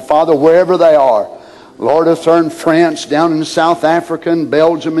archive it. Father, wherever they are, Lord, if they're in France, down in South Africa, and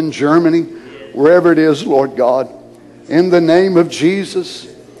Belgium, and Germany, wherever it is, Lord God, in the name of Jesus,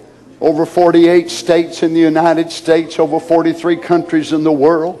 over 48 states in the United States, over 43 countries in the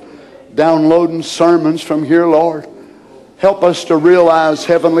world, downloading sermons from here, Lord. Help us to realize,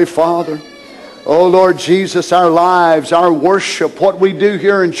 Heavenly Father, oh Lord Jesus, our lives, our worship, what we do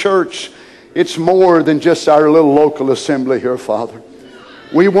here in church, it's more than just our little local assembly here, Father.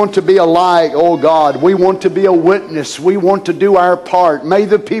 We want to be a light, oh God. We want to be a witness. We want to do our part. May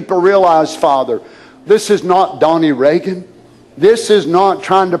the people realize, Father, this is not Donnie Reagan. This is not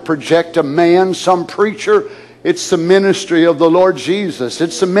trying to project a man, some preacher. It's the ministry of the Lord Jesus.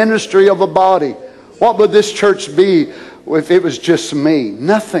 It's the ministry of a body. What would this church be if it was just me?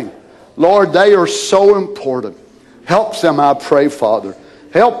 Nothing. Lord, they are so important. Help them, I pray, Father.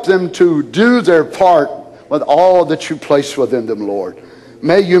 Help them to do their part with all that you place within them, Lord.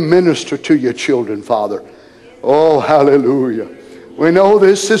 May you minister to your children, Father. Oh, hallelujah. We know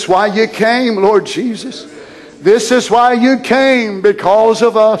this is why you came, Lord Jesus. This is why you came, because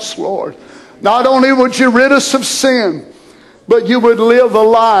of us, Lord. Not only would you rid us of sin, but you would live a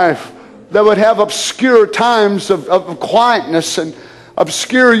life that would have obscure times of quietness and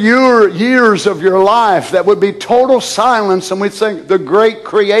obscure years of your life that would be total silence, and we think the great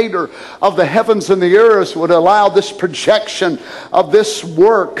creator of the heavens and the earth would allow this projection of this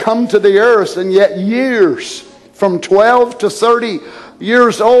work come to the earth, and yet years from 12 to 30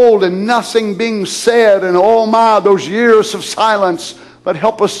 years old and nothing being said, and oh my, those years of silence. But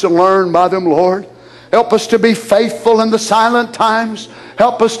help us to learn by them, Lord. Help us to be faithful in the silent times.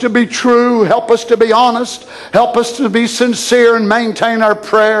 Help us to be true. Help us to be honest. Help us to be sincere and maintain our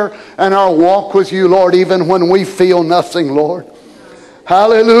prayer and our walk with you, Lord, even when we feel nothing, Lord.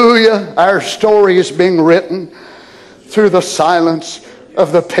 Hallelujah. Our story is being written through the silence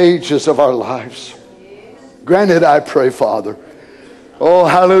of the pages of our lives. Grant it, I pray, Father. Oh,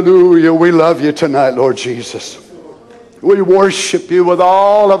 hallelujah. We love you tonight, Lord Jesus. We worship you with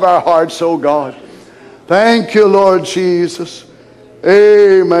all of our hearts, oh God. Thank you, Lord Jesus.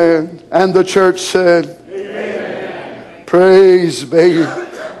 Amen. And the church said, amen. Praise be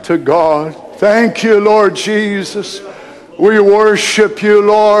to God. Thank you, Lord Jesus. We worship you,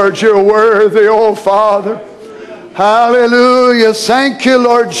 Lord. You're worthy, oh Father. Hallelujah. Thank you,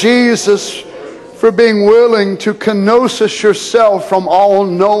 Lord Jesus, for being willing to kenosis yourself from all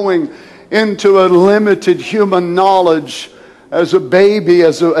knowing into a limited human knowledge as a baby,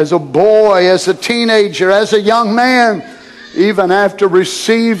 as a boy, as a teenager, as a young man, even after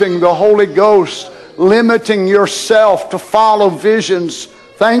receiving the Holy Ghost, limiting yourself to follow visions.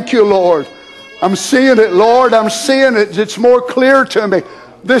 Thank you, Lord. I'm seeing it, Lord. I'm seeing it. It's more clear to me.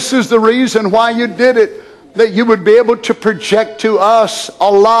 This is the reason why you did it, that you would be able to project to us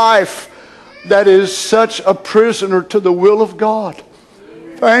a life that is such a prisoner to the will of God.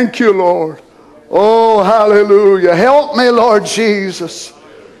 Thank you, Lord. Oh, hallelujah. Help me, Lord Jesus.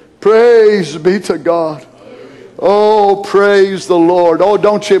 Praise be to God. Oh, praise the Lord. Oh,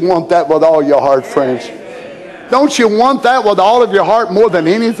 don't you want that with all your heart, friends? Don't you want that with all of your heart more than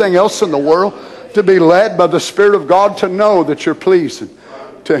anything else in the world? To be led by the Spirit of God, to know that you're pleasing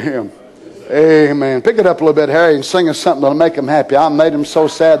to Him. Amen. Pick it up a little bit, Harry, and sing us something that'll make them happy. I made them so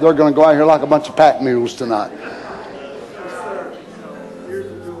sad they're going to go out here like a bunch of pack mules tonight.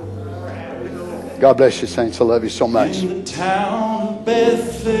 God bless you, saints. I love you so much. In the town of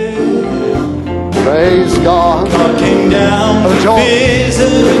Bethlehem, praise God. God came down to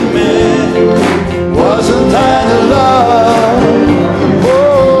visit men. Wasn't that a love?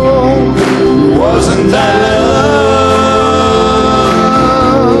 Oh, wasn't that love?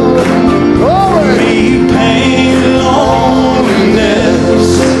 Glory. He pain, loneliness,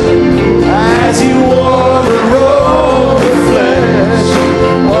 as he wore the robe of flesh.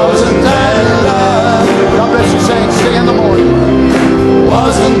 Wasn't that love? God bless you, saints. See you in the morning.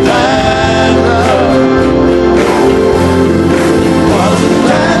 Wasn't that love? Wasn't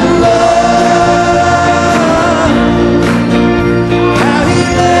that love? How he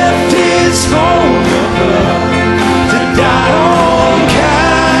left his home above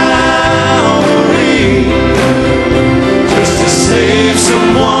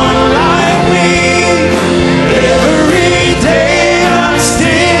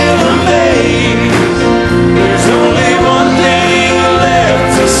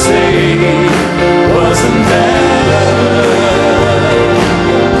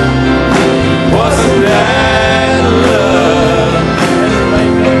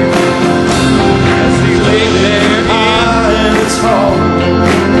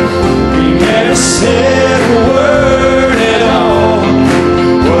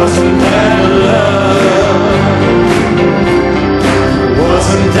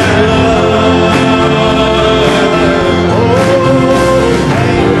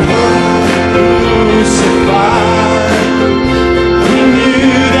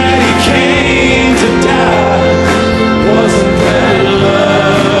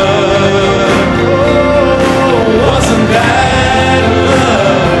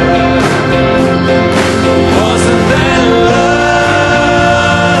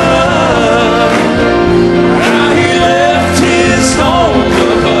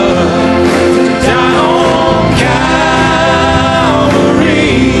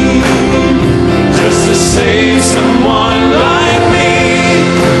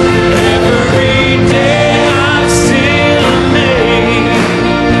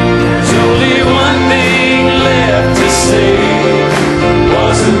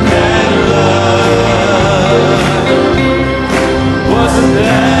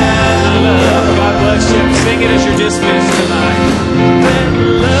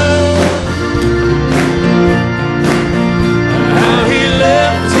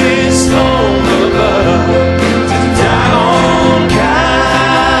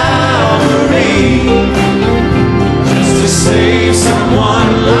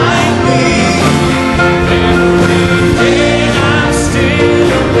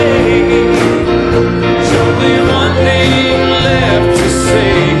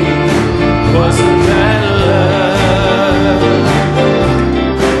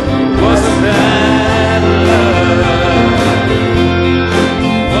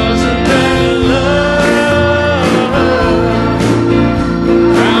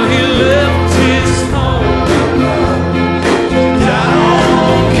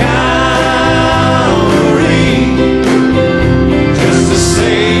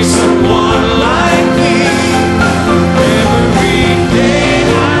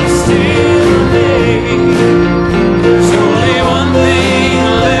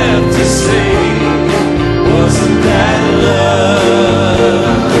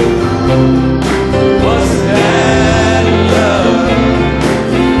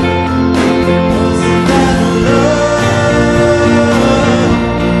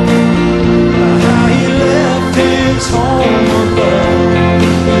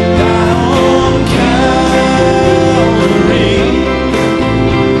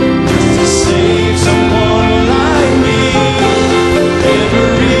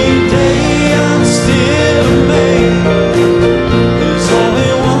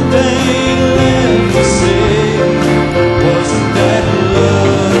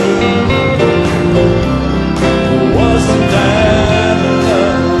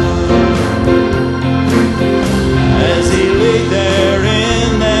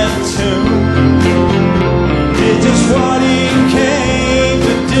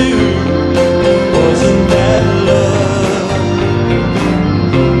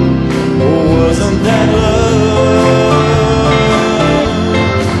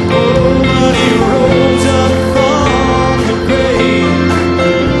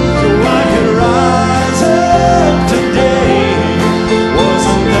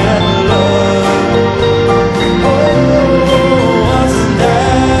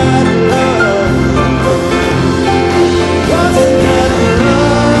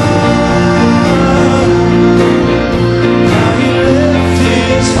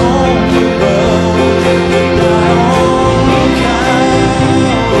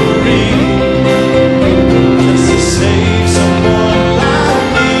bring